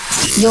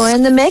 You're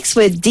in the mix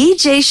with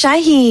DJ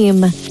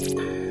Shyhiem.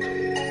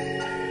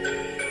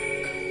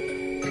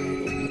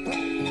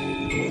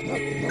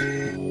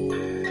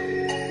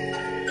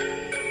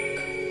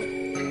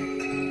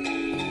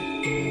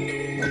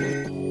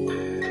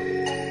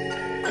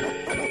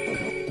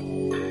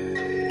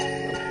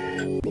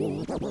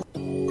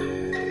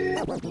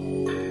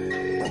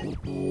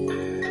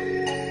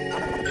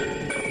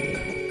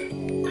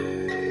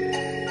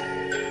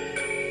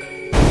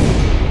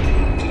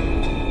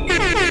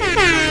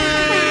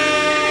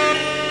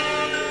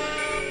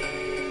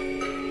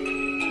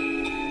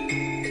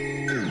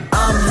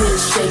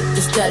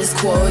 Status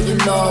quo, you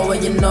know,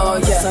 and you know,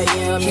 yes I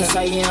am, yes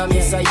I am,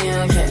 yes I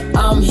am, yeah.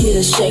 I'm here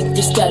to shake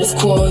the status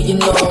quo, you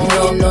know,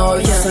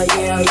 yes I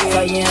am, yes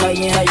I am,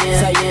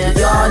 yes I am.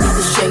 Y'all need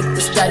to shake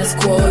the status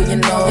quo, you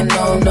know,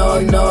 no,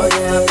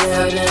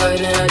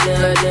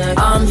 yeah.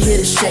 I'm here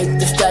to shake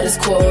the status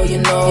quo, you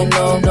know,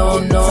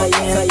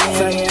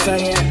 yes I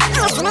am.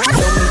 Show me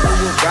who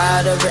you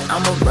ride over,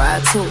 I'ma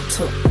ride too.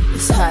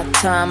 It's hot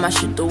time, I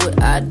should do what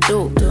I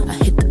do. I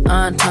hit the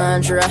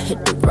entendre, I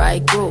hit the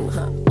right groove.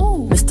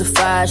 Mr.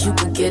 Fives, you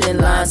can get in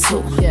line too.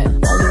 Only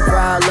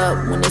rile up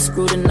when they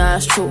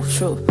scrutinize true.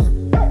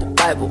 The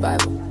Bible.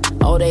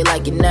 Oh, they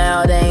like it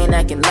now, they ain't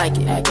acting like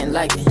it.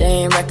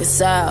 They ain't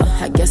reconciled.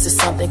 I guess it's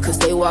something cause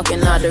they walk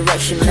in our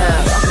direction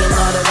now. Walking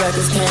all the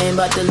records came,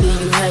 about to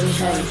leave you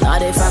hanging.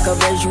 Not if I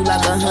could raise you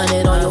like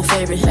 100 on your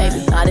favorite,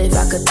 baby. Not if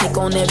I could take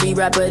on every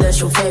rapper that's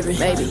your favorite,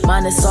 baby.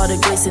 Minus all the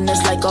grace and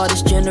it's like all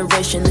this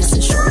generation.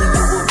 Listen, show me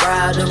you a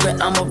rider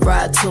and I'm a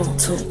ride too.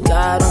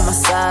 God on my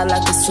side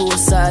like a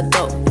suicide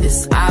dope.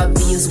 It's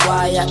obvious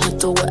why I can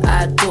do what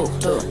I do.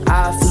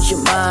 I feed your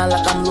mind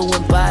like I'm Lou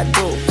and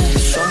Badu.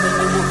 Show me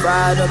you a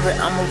rider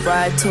and I'm a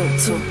ride too.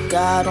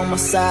 God on my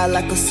side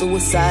like a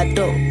suicide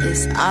dope.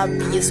 It's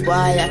obvious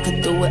why I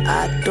can do what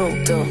I do.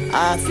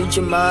 I feed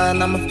your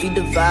mind, I'ma feed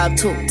the vibe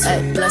too.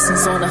 Ay,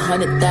 blessings on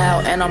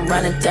 100,000 and I'm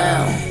running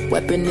down.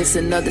 Weapon is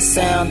another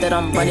sound that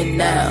I'm running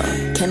now.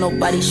 Can't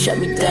nobody shut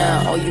me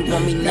down. Oh, you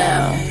want me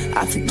now?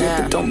 I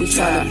forget, but don't be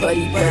trying to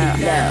buddy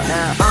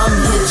now.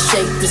 I'm here to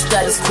shake the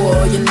status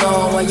quo, you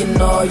know,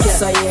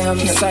 yes I am,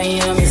 yes I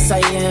am, yes I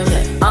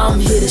am. I'm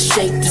here to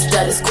shake the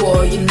status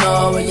quo, you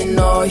know,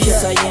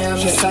 yes I am,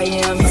 yes I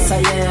am, yes I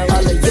am. All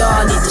of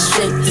y'all need to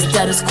shake the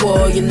status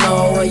quo, you know,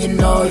 all of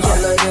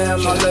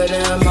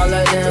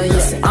them,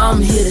 yes.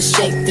 I'm here to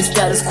shake the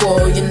status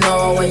quo, you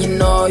know,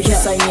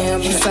 yes I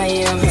am, yes I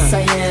am, yes I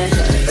am.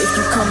 If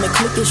you come and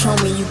click it, show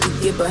me you can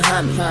get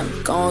behind me.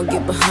 Go on,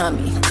 get behind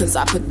me, cause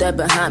I put that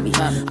behind me.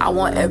 I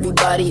want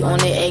everybody on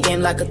their A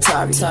game like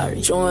Atari.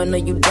 Join or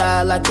you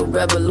die like a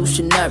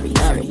revolutionary.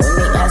 When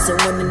they asking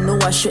when they knew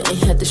I shouldn't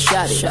have to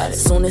shout it.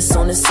 Soon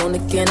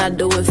again, I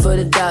do it for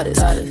the doubters.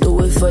 Do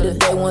it for the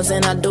day ones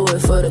and I do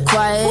it for the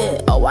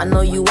quiet. Oh, I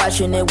know you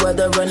watching it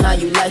whether or not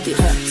you like it.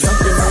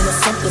 Something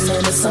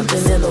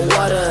in the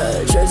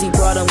water. Jersey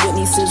brought them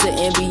Whitney, SZA,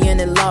 NBN,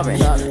 and Lauren.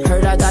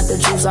 Heard I got the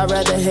juice, I'd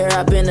rather hear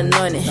I've been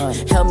anointed.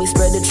 Help me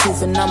spread the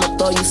truth and I'ma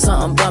throw you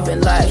something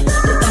bumping like.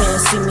 They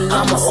can't see me,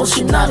 I'm an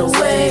ocean out of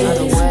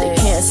waves. They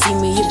can't see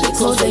me if they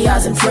close their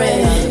eyes and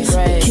pray.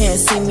 They can't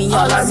see me,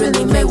 all I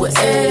really made with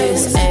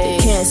eggs. They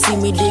can't see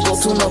me, they go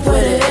to no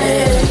puede.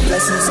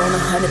 Blessings on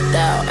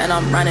 100,000 and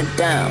I'm running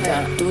down.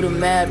 Do the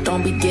math,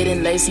 don't be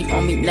getting lazy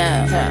on me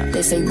now.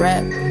 They say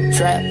rap,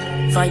 trap,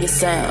 find your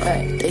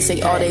sound. They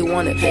say all they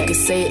wanted, they can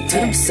say it to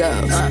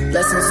themselves.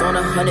 Blessings on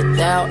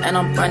 100,000 and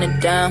I'm running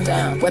down.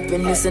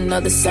 Weapon is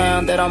another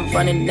sound that I'm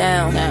running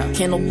down.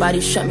 Can't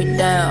nobody shut me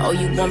down. Oh,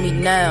 you want me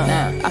now?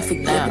 I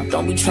forget, but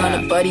don't be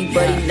trying to buddy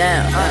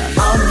now.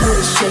 I'm here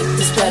to shake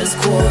the status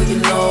quo, you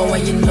know,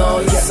 and you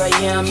know. Yes I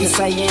am, yes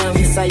I am,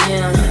 yes I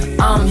am.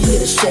 I'm here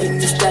to shake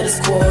the status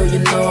quo, you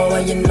know,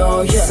 and you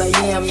know. Yes I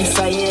am, yes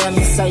I am,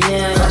 yes I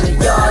am.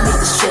 Y'all need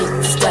to shake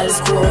the status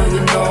quo,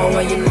 you know,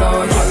 and you know.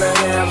 All of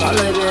them, all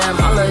of them,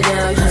 all of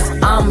them. Yes,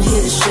 I'm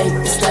here to shake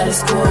the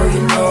status quo,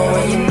 you know,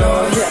 and you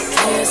know. Yeah,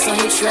 hands on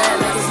your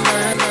track like it's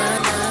mine.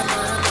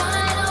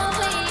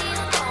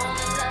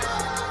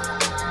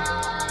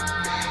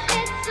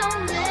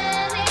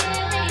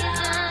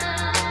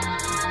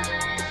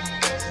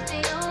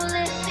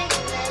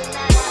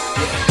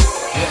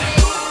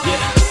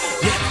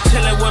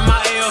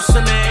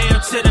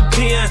 To the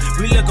pen,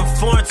 we looking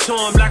foreign to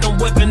him like I'm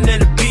whipping in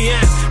the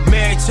BM.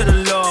 Married to the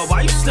Lord,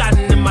 why you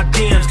sliding in my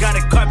DMs? Got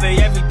a carpet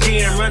every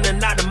DM,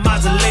 running out the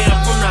mausoleum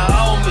from the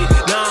old me.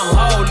 Now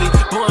I'm holy,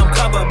 boy, I'm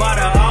covered by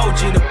the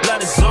OG, the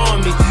blood is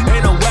on me.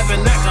 Ain't no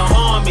weapon that can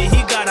harm me,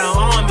 he got an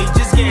army.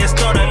 Just getting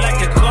started like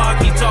a car,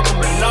 he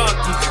talking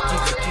malarkey.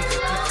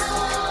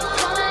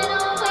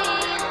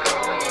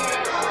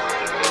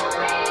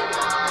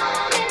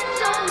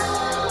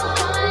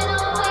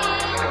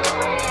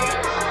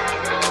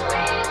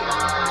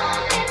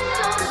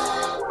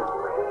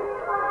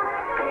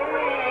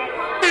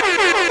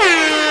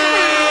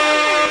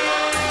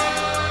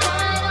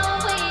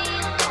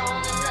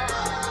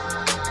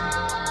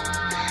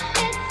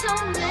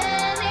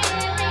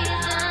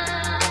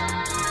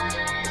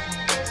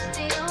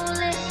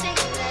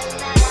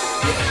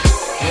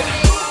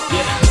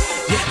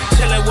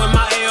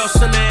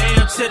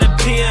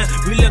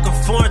 We looking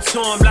foreign to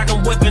him like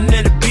I'm whipping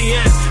in the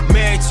BM.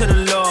 Married to the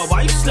Lord,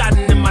 why you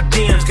sliding in my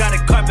DMs? Got a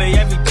carpet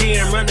every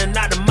DM, running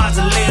out the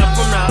mausoleum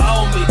from the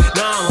old me.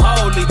 Now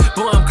I'm holy,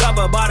 boy, I'm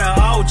covered by the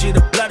OG,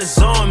 the blood is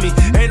on me.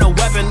 Ain't no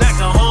weapon that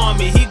can harm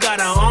me, he got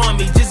an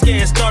army. Just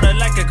getting started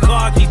like a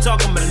car, he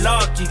talking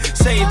malarkey.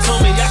 Saying to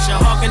me I should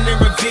hawking and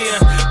revere,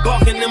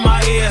 barking in my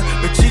ear.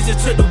 But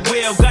Jesus took the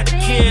wheel, got the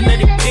key and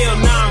the pill.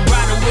 Now I'm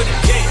riding with a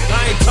gang.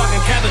 I ain't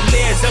talking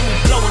Cavaliers and we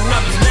blowing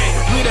up his name.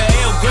 We the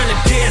El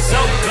Grenadiers,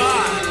 oh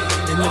God.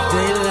 In the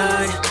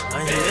daylight,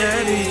 I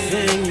am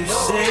everything you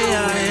say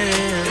I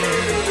am.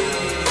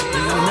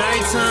 In the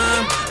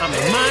nighttime, I'm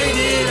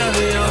reminded of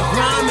your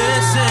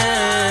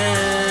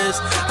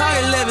promises. How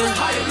you living?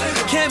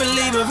 Can't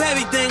believe of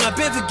everything I've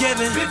been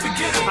forgiven.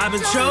 I've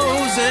been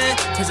chosen,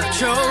 cause I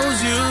chose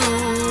you.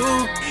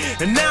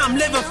 And now I'm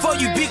living for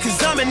you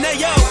because I'm an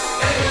Ayo.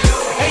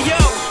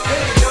 Ayo.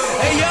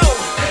 Ayo.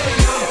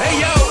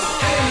 Ayo.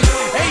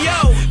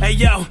 Hey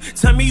yo,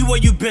 tell me where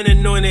you been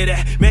anointed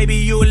at. Maybe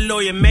you a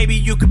lawyer, maybe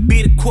you could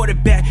be the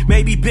quarterback.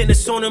 Maybe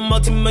business on a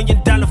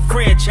multi-million-dollar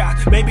franchise.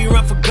 Maybe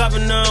run for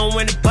governor and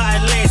win it by a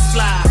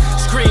landslide.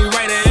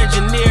 Screenwriter,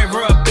 engineer,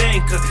 or a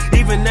banker.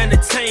 Even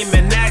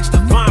entertainment, ask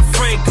Devon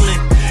Franklin.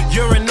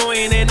 You're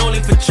annoying and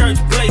only for church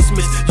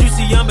placements. You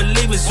see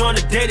unbelievers on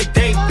a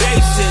day-to-day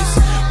basis.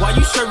 Why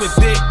you serve a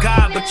big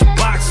God but your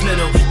box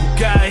little? You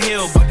got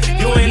healed but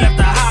you ain't left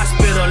the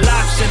hospital.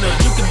 Optional,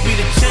 you can be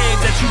the change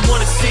that you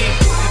wanna see.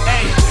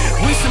 Hey,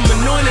 we some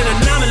anointed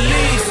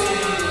anomalies.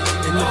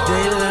 In the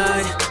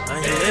daylight, I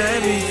am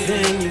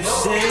everything you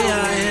say I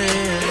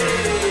am.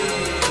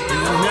 In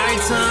the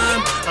nighttime,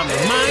 I'm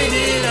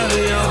reminded of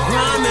your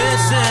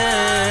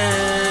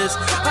promises.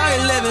 How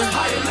you living?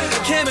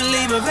 Can't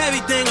believe of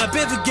everything I've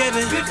been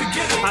forgiven.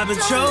 I've been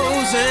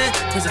chosen,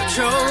 cause I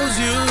chose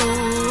you.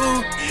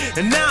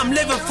 And now I'm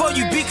living for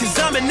you because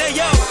I'm an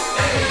Ayo.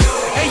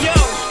 Ayo.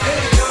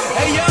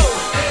 Ayo.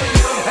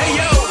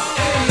 Ayo.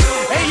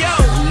 Ayo.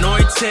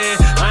 Anointed,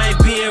 I ain't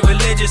being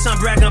religious. I'm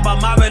bragging about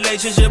my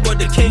relationship with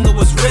the King who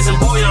was risen.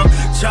 Boy, I'm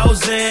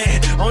chosen,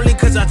 only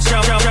cause I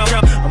chose.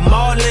 I'm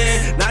all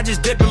in, not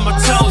just dipping my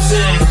toes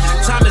in.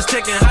 Time is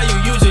ticking, how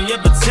you using your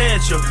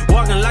potential.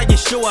 Walking like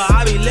Yeshua,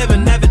 I be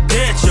living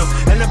evidential.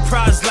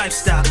 Enterprise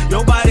lifestyle,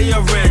 your body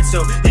a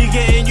rental. He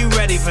getting you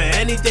ready for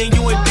anything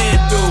you ain't been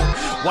through.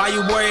 Why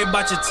you worry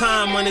about your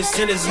time when it's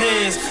in his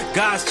hands?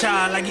 God's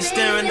child, like he's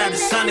staring at the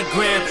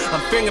sonogram. I'm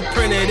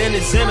fingerprinted in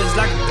his image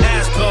like a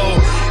passcode.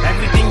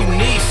 Everything you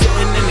need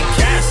sitting in the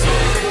castle.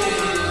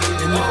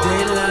 In the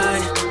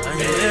daylight,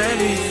 I am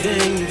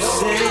everything you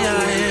say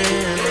I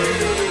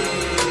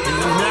am. In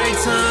the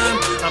nighttime,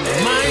 I'm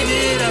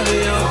reminded of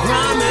your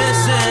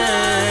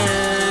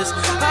promises.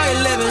 How you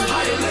living?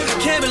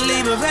 Can't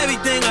believe of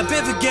everything I've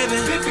been forgiven.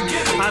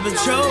 I've been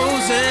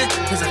chosen,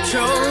 cause I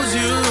chose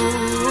you.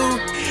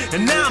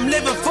 And now I'm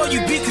living for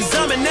you because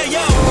I'm an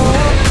Ayo.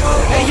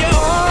 Ayo.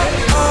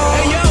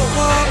 Ayo.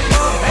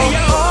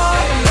 Ayo.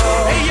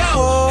 Ayo. Ayo.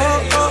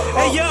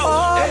 Ayo.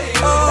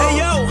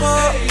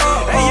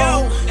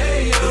 Ayo.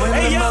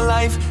 Ayo. My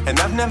life, and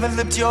I've never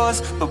lived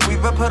yours, but we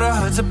would put our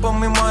hoods up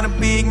when we wanna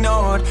be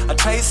ignored. I'll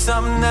tell you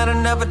something that I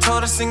never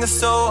told a single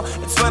soul.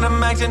 It's when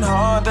I'm acting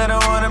hard that I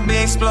wanna be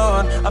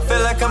explored. I feel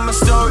like I'm a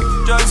story,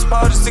 drugs,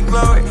 powders to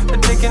glory. I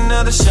take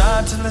another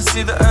shot till I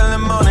see the early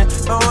morning.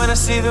 But when I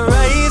see the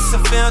rays, I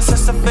feel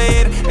just a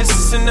fade. It's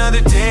just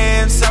another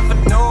day, it's up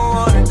with no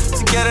warning.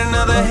 To get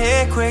another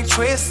hit, quick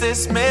twist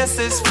this, miss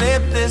this,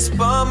 flip this,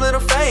 bum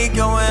little fake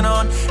going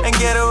on. And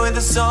get it with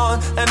a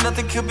song, and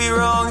nothing could be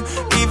wrong.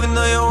 Even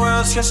though your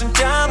world's crashing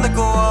down like a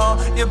wall,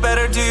 you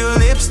better do your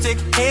lipstick,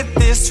 hit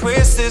this,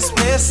 twist this,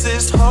 miss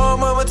this. Whole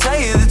world will tell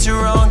you that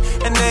you're wrong.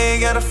 And now you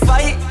gotta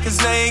fight, cause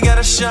now you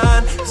gotta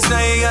shine, cause now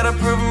you gotta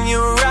prove them you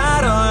were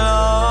right all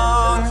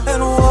along.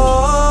 And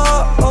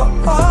whoa, oh,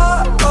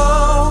 oh,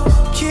 oh,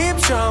 keep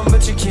trying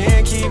but you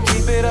can't keep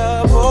it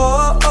up.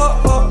 Oh,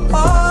 oh, oh,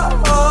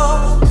 oh,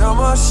 oh, no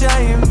more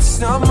shame, just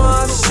no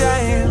more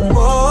shame.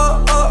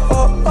 Oh, oh,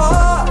 oh,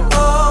 oh,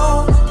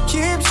 oh,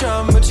 keep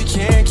trying but you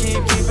can't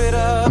keep it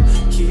up.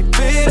 Keep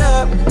it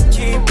up,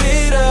 keep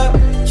it up,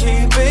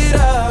 keep it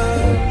up.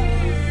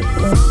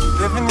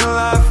 Living your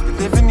life,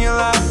 living your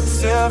life.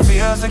 Still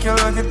feels like you're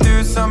looking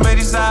through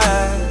somebody's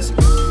eyes.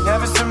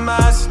 Never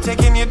surmise,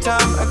 taking your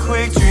time, a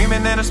quick dream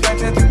and then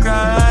expected the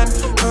grind.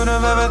 Who'd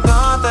have ever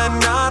thought that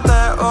not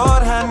that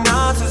old had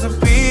not to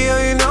be all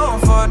you know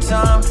for a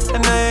time.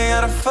 And now you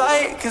gotta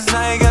fight, cause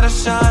now you gotta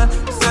shine,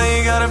 cause now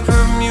you gotta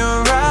prove you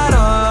were right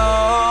all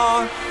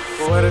along.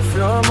 What if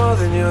you're more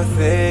than you're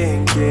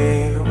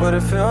thinking? What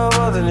if you're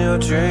more than you're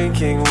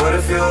drinking? What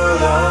if you're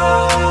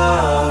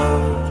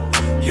loved?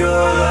 You're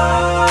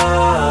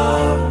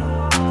loved.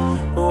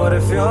 What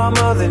if you're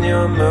more than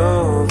you're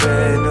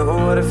moving?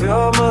 What if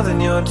you're more than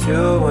you're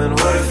doing?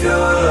 What if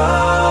you're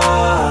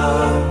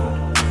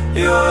loved?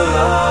 You're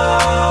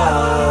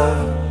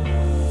loved.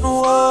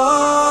 Whoa,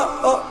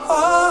 oh,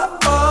 oh,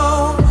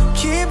 oh.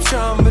 Keep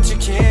trying but you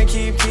can't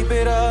keep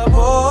it up.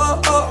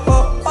 Oh, oh,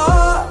 oh,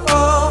 oh,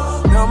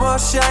 oh. No more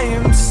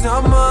shame, just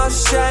no more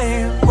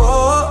shame.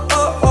 Oh,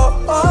 oh,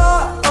 oh,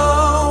 oh,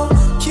 oh.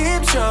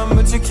 Keep trying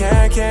but you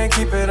can't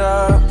keep it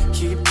up.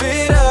 Keep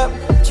it up,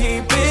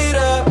 keep it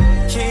up,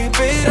 keep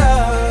it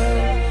up.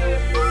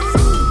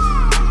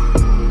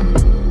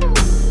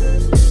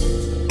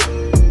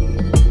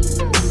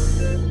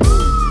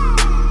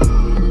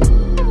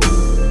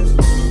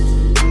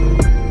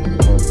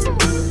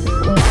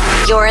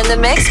 You're in the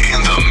mix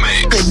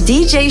with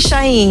DJ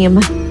Shyhiem.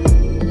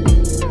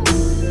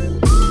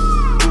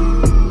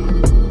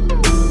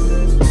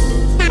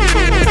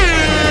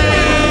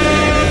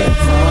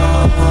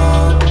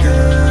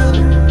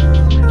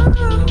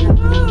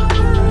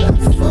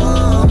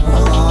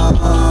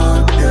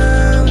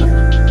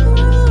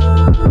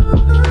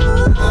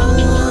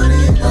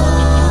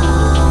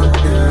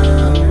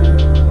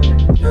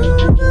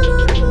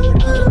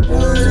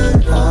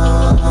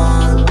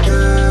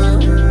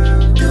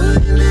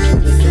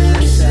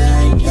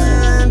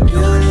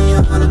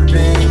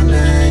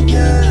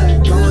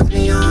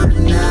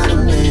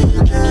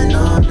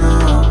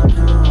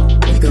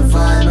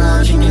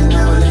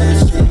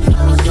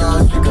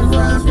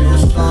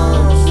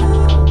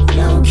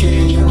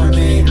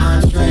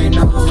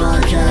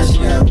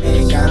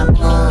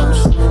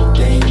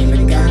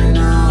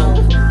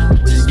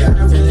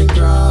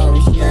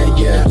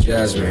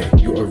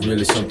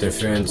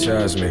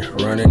 Phantasmic,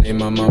 running in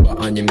my mind, but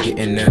I am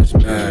getting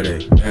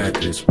asthmatic. At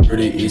this,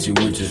 pretty easy,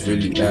 we just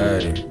really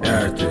adding.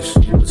 At this,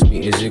 what's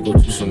me is equal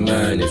to some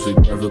madness. We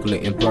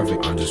perfectly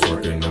imperfect, I'm just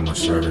working on my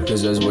serving.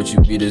 Cause that's what you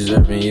be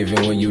deserving,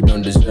 even when you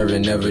don't deserve it,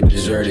 never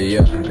desert it,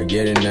 yeah, I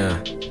get it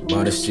now.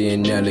 Modesty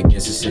and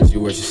elegance,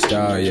 accentuate your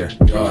style, yeah.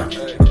 God,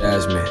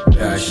 jasmine,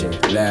 passion,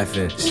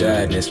 laughing,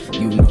 sadness.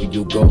 You know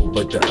you go,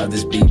 but the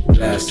others be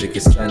plastic.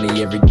 It's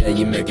sunny every day,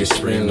 you make it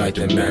spring like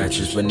the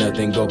mattress. But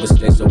nothing go but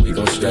stay, so we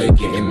gon' stay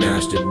getting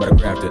mastered. But I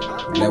crafted,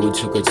 glad we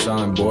took our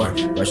time, boy.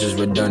 Rushes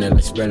redundant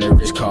like spelling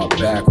rich called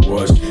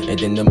backwards. And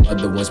then them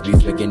other ones be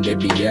faking, they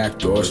be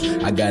actors.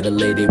 I got a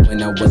lady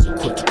when I wasn't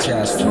quick to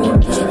task for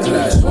it. Just a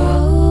class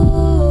one.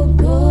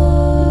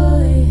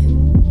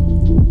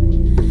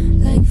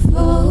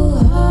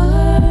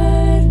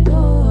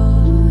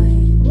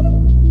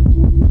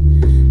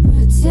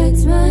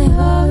 My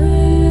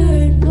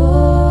heart,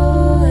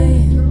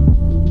 boy.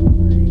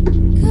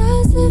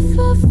 'Cause if I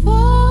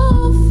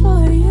fall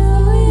for you,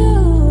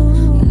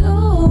 you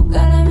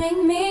gotta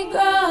make me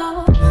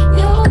grow.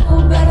 You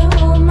better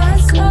hold my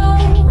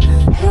soul.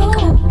 You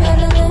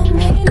better let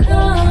me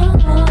know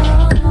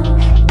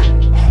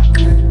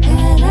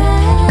that I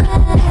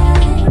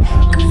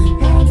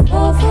won't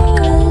fall for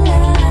a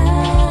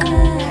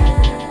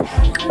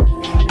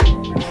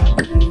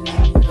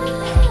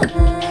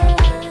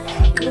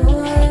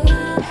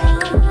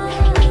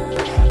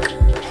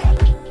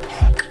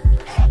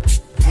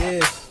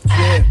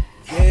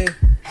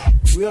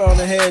We all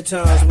done had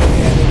times when we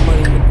had that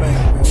money in the bank,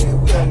 man. We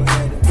all done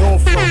had it. Don't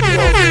front, we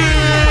all done.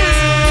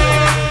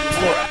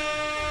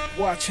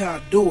 What? watch how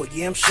I do it,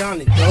 yeah, I'm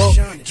shining, dog.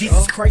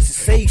 Jesus Christ is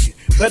Savior,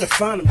 better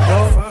find him,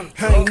 dog.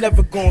 I ain't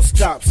never gonna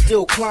stop,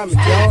 still climbing,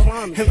 dog.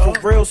 And for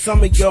real,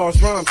 some of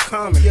y'all's rhymes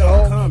common,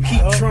 dog.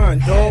 Keep trying,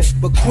 dog,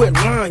 but quit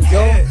lying,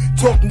 y'all.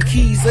 Talking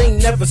keys,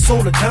 ain't never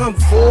sold a dime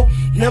before.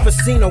 Never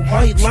seen a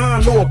white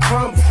line or a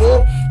crime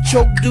before.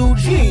 Choke dude,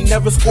 you ain't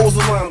never scored a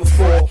line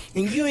before.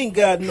 And you ain't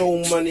got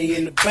no money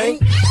in the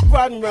bank.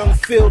 Riding around the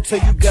field till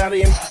you got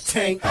an empty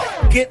tank.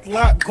 Get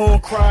locked, gon'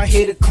 cry,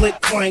 hit a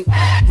click clank.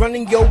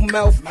 Running your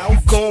mouth, you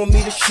gon'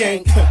 meet a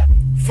shank.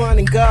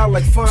 Finding God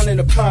like finding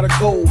a pot of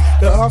gold.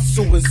 The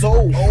hustle is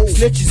old,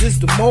 snitches is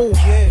the mold.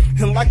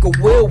 And like a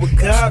whale with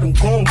God, I'm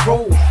gon'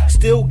 roll.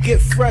 Still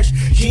get fresh,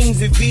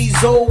 jeans and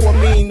Vizo.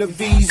 I mean the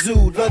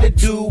Vizu, let it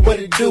do what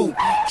it do.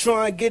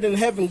 Try and get in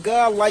heaven,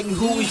 God like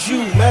who is you?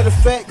 Matter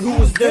of fact, who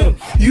is them?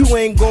 You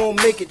ain't gon'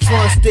 make it.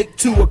 Try and stick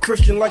to a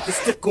Christian like the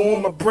sticker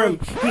on my brim.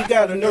 He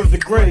got a nerve to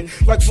grin,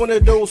 like one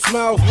of those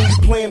smiles when you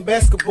playing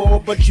basketball,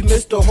 but you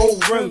missed the whole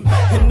rim.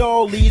 And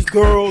all these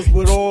girls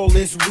with all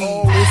this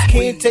weed,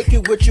 can't take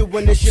it with you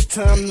when it's your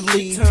time to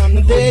leave.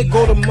 And there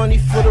go the money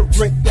for the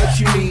rent that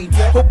you need.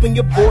 Hoping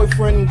your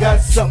boyfriend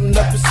got something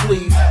up his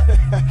sleeve.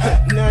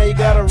 Now you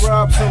gotta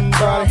rob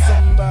somebody.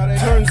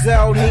 Turns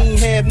out he ain't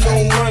have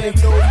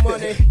no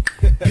money.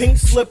 Pink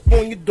slip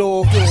on your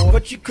door,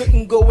 but you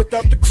couldn't go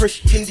without the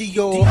Christian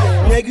Dior.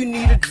 Now you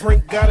need a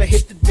drink, gotta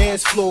hit the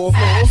dance floor.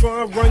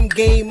 Try and run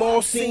game,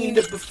 all seen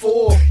it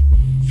before.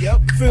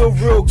 Yep, feel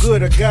real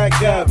good, I got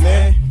God,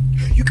 man.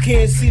 You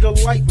can't see the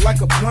light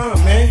like a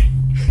blind man.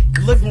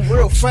 Living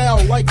real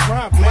foul like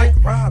Rob, man.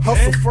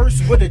 Hustle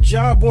first with a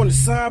job on the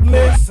side,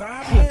 man.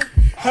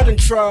 I done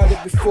tried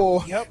it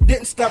before.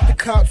 Didn't stop the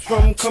cops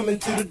from coming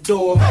through the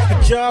door.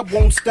 A job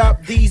won't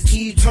stop these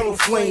eternal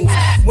flames.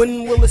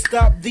 When will it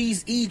stop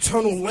these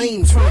eternal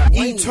lanes?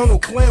 Eternal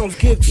clowns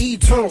give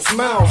eternal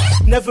smiles.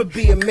 Never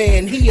be a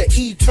man, he an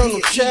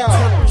eternal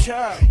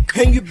child.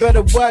 And you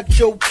better watch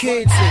your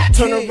kids.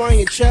 Turn around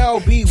your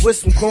child, be with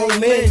some grown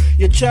men.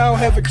 Your child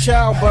have a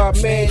child by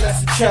a man,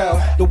 that's a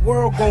child. The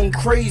world going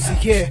crazy,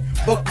 yeah.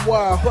 Buck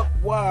wild, buck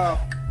wild.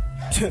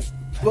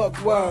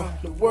 Buck wild,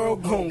 the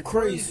world going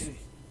crazy.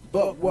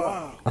 But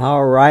wow.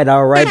 All right. That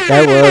was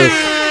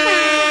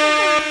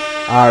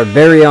our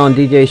very own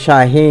DJ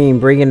Shyhiem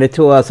bringing it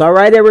to us. All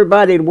right,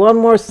 everybody. One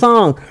more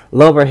song,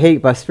 Love or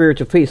Hate by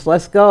Spiritual Peace.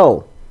 Let's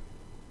go.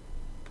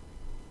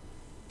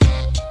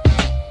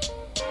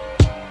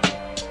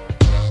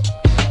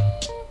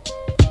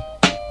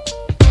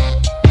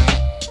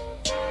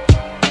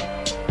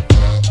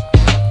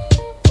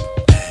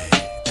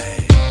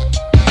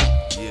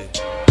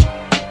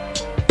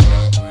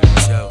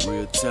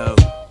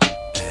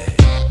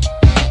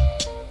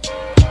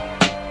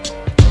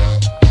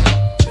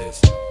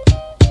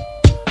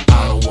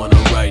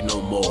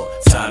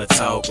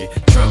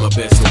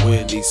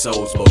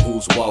 Souls, but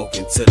who's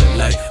walking to the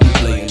light? We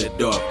play in the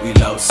dark, we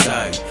lost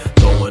sight.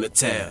 Throwing a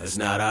towel is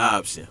not an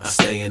option. I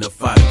stay in the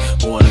fight,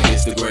 going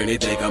against the grain. They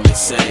think I'm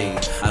insane.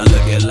 I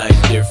look at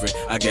life different.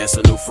 I got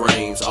some new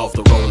frames off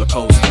the roller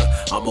coaster.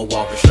 I'ma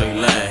walk a straight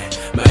line.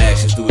 My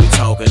actions do the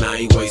talking. I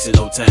ain't wasting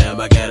no time.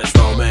 I got a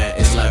strong mind.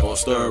 It's like on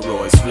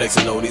steroids.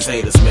 Flexing on these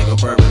haters, make them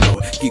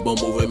paranoid. Keep on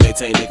moving,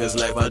 maintain niggas'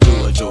 life. I do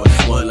enjoy.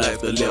 One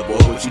life to live,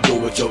 boy. What you do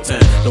with your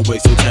time? Don't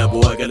waste your time,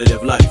 boy. I gotta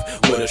live life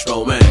with a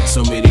strong mind.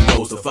 So many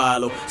roads to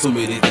follow, so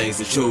many things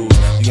to choose.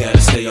 You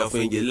gotta stay off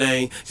in your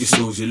lane. You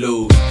snooze, you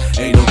lose.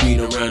 Ain't no beat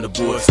around the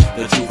bush.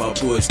 The truth I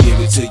push, give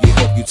it to you.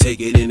 Hope you take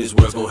it in this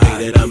world. Gon'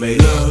 hate that I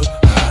made love.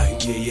 I can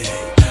give you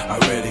hate.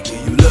 I'd rather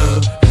give you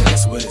love. And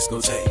that's what it's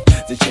gon' take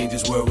to change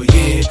this world we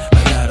in.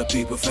 A lot of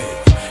people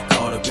fake,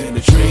 caught up in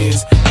the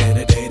trends and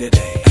the day to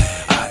day.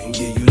 I can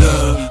give you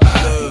love. I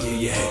can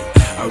give you hate.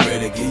 I'd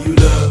rather give you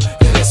love.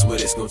 And that's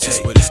what it's gon'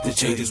 take to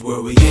change this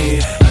world we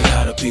in. A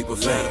lot of people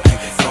fake,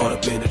 caught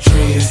up in the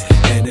trends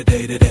and the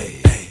day to day.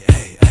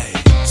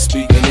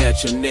 Speaking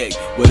at your neck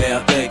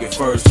without thinking.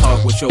 First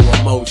talk with your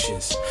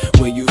emotions.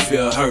 When you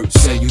feel hurt,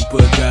 say you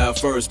put God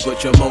first,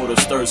 but your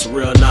motives thirst.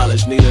 Real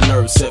knowledge need a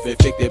nerve.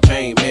 Self-inflicted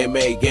pain,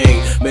 man-made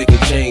gain. Make a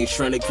change,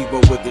 trying to keep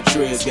up with the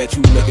trends. Got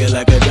you looking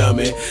like a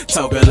dummy,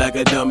 talking like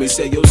a dummy.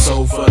 Say your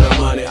soul for the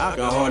money. I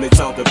can hardly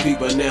talk to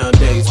people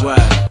nowadays.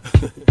 Why?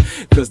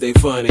 Cause they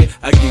funny.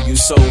 I give you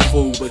soul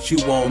food, but you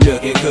won't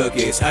milk and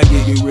cookies. I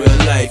give you real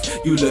life,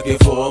 you looking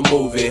for a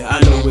movie. I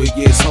know it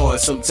gets hard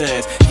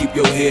sometimes. Keep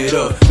your head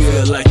up,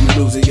 feel like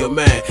you losing your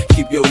mind.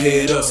 Keep your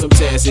head up,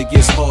 sometimes it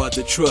gets hard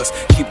to trust.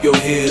 Keep your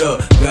head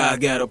up,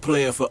 God got a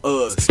plan for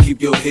us.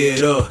 Keep your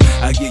head up,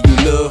 I give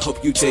you love,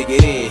 hope you take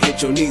it in.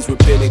 Hit your knees,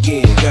 repent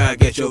again. God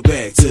got your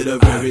back to the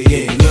very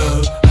end.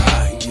 Love,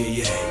 I can give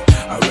you hate.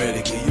 I'd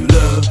rather give you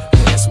love,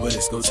 and that's what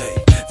it's gonna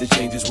take to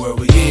change this world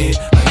we in.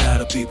 A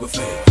lot of people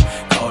fake,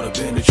 caught up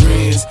in the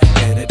trends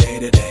and the day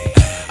to day.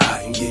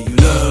 I can give you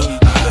love,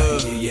 I can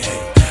give you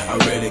hate. I'd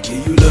rather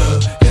give you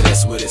love, and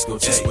that's what it's gonna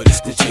take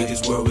to change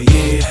this world we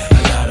in.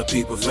 A lot of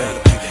people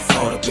fake,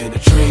 caught up in the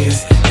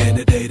trends and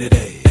the day to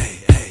day.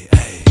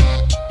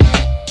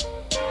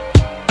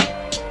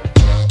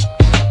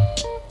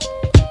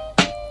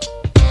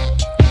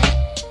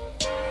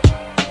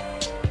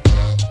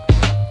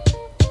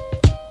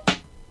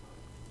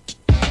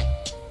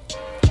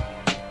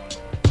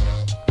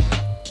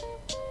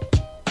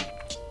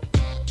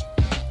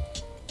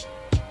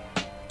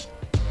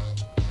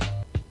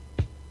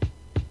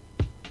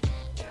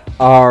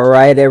 All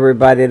right,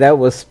 everybody. That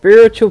was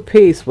Spiritual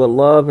Peace with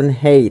Love and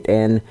Hate.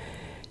 And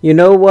you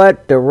know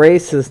what? The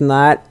race is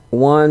not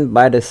won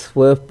by the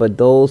swift, but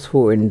those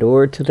who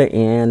endure to the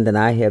end. And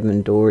I have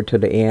endured to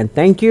the end.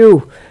 Thank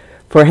you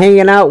for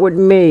hanging out with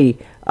me.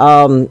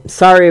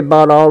 Sorry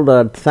about all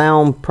the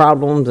sound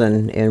problems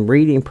and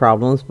reading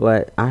problems,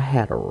 but I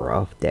had a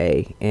rough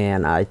day.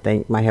 And I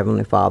thank my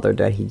Heavenly Father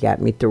that He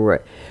got me through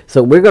it.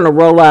 So we're going to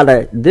roll out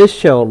of this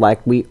show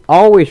like we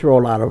always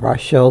roll out of our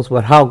shows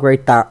with How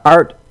Great Thou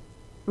Art,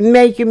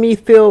 making me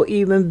feel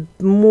even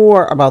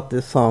more about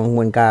this song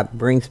when God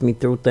brings me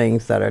through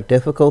things that are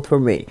difficult for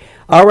me.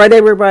 All right,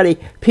 everybody.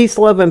 Peace,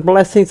 love, and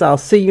blessings. I'll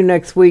see you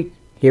next week.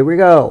 Here we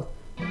go.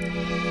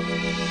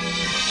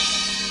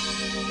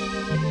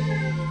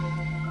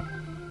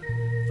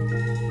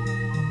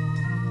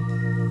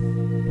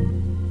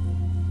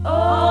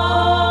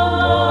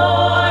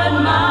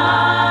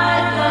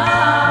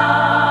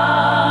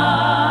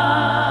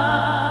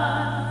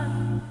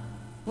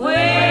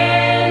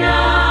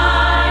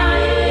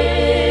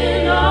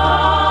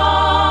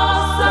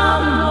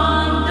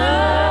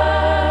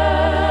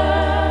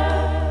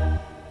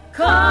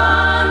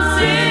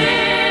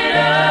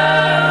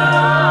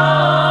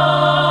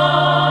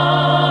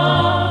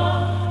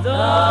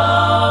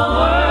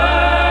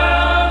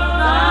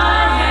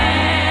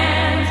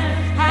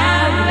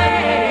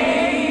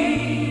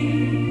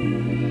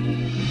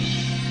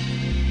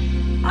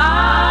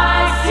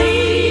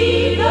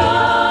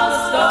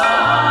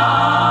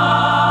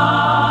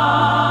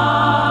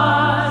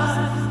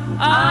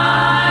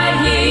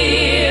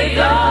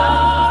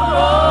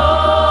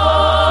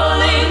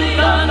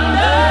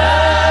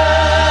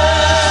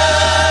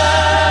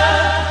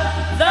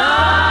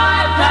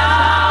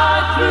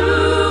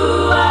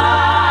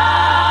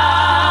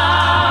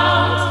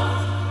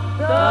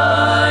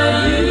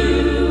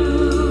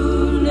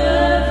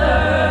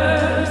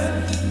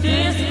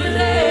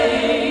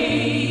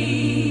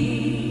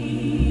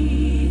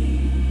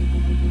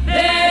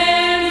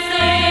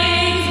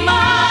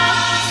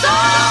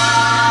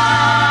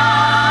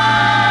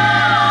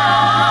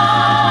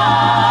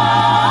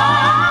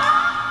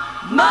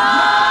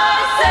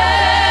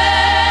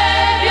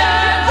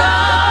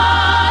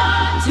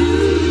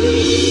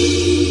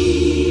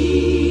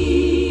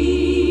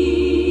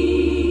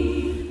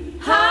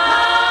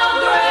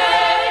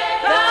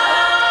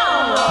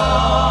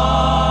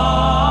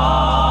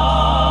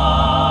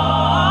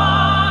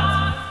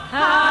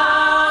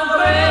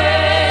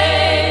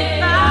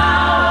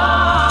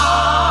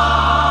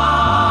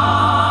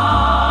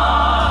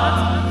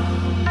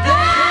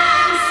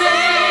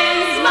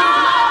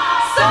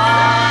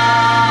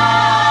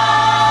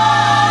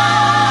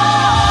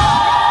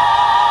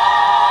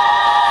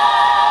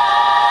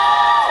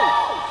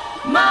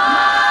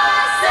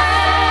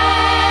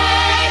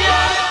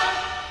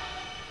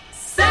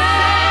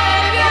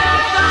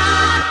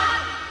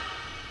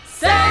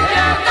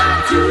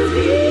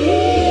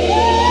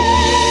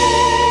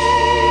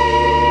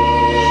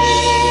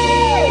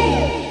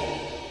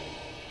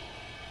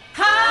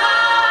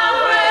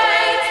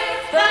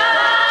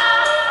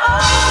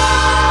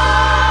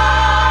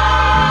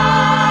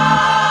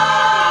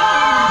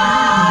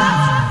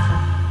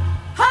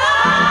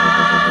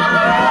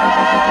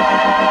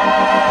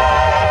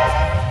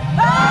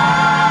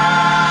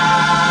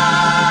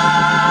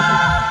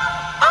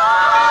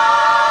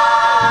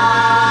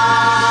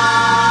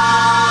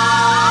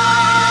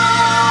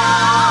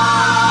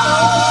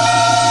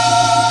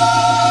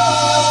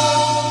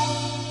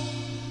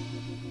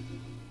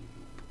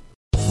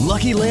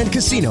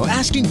 Casino,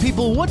 asking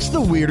people, what's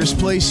the weirdest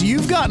place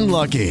you've gotten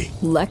lucky?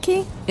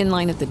 Lucky? In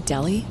line at the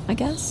deli, I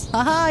guess?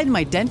 Aha, in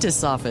my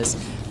dentist's office.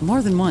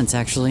 More than once,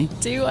 actually.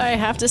 Do I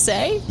have to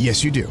say?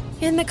 Yes, you do.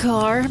 In the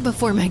car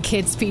before my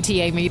kids'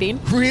 PTA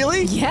meeting.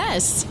 Really?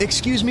 Yes.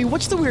 Excuse me,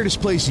 what's the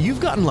weirdest place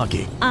you've gotten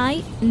lucky?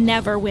 I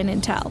never win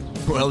and tell.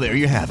 Well, there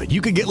you have it.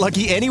 You can get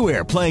lucky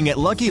anywhere, playing at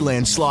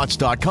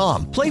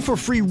LuckyLandSlots.com. Play for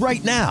free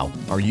right now.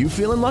 Are you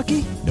feeling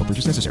lucky? No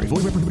purchase necessary.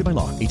 Void where prohibited by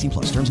law.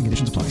 18+. Terms and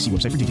conditions apply. See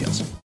website for details.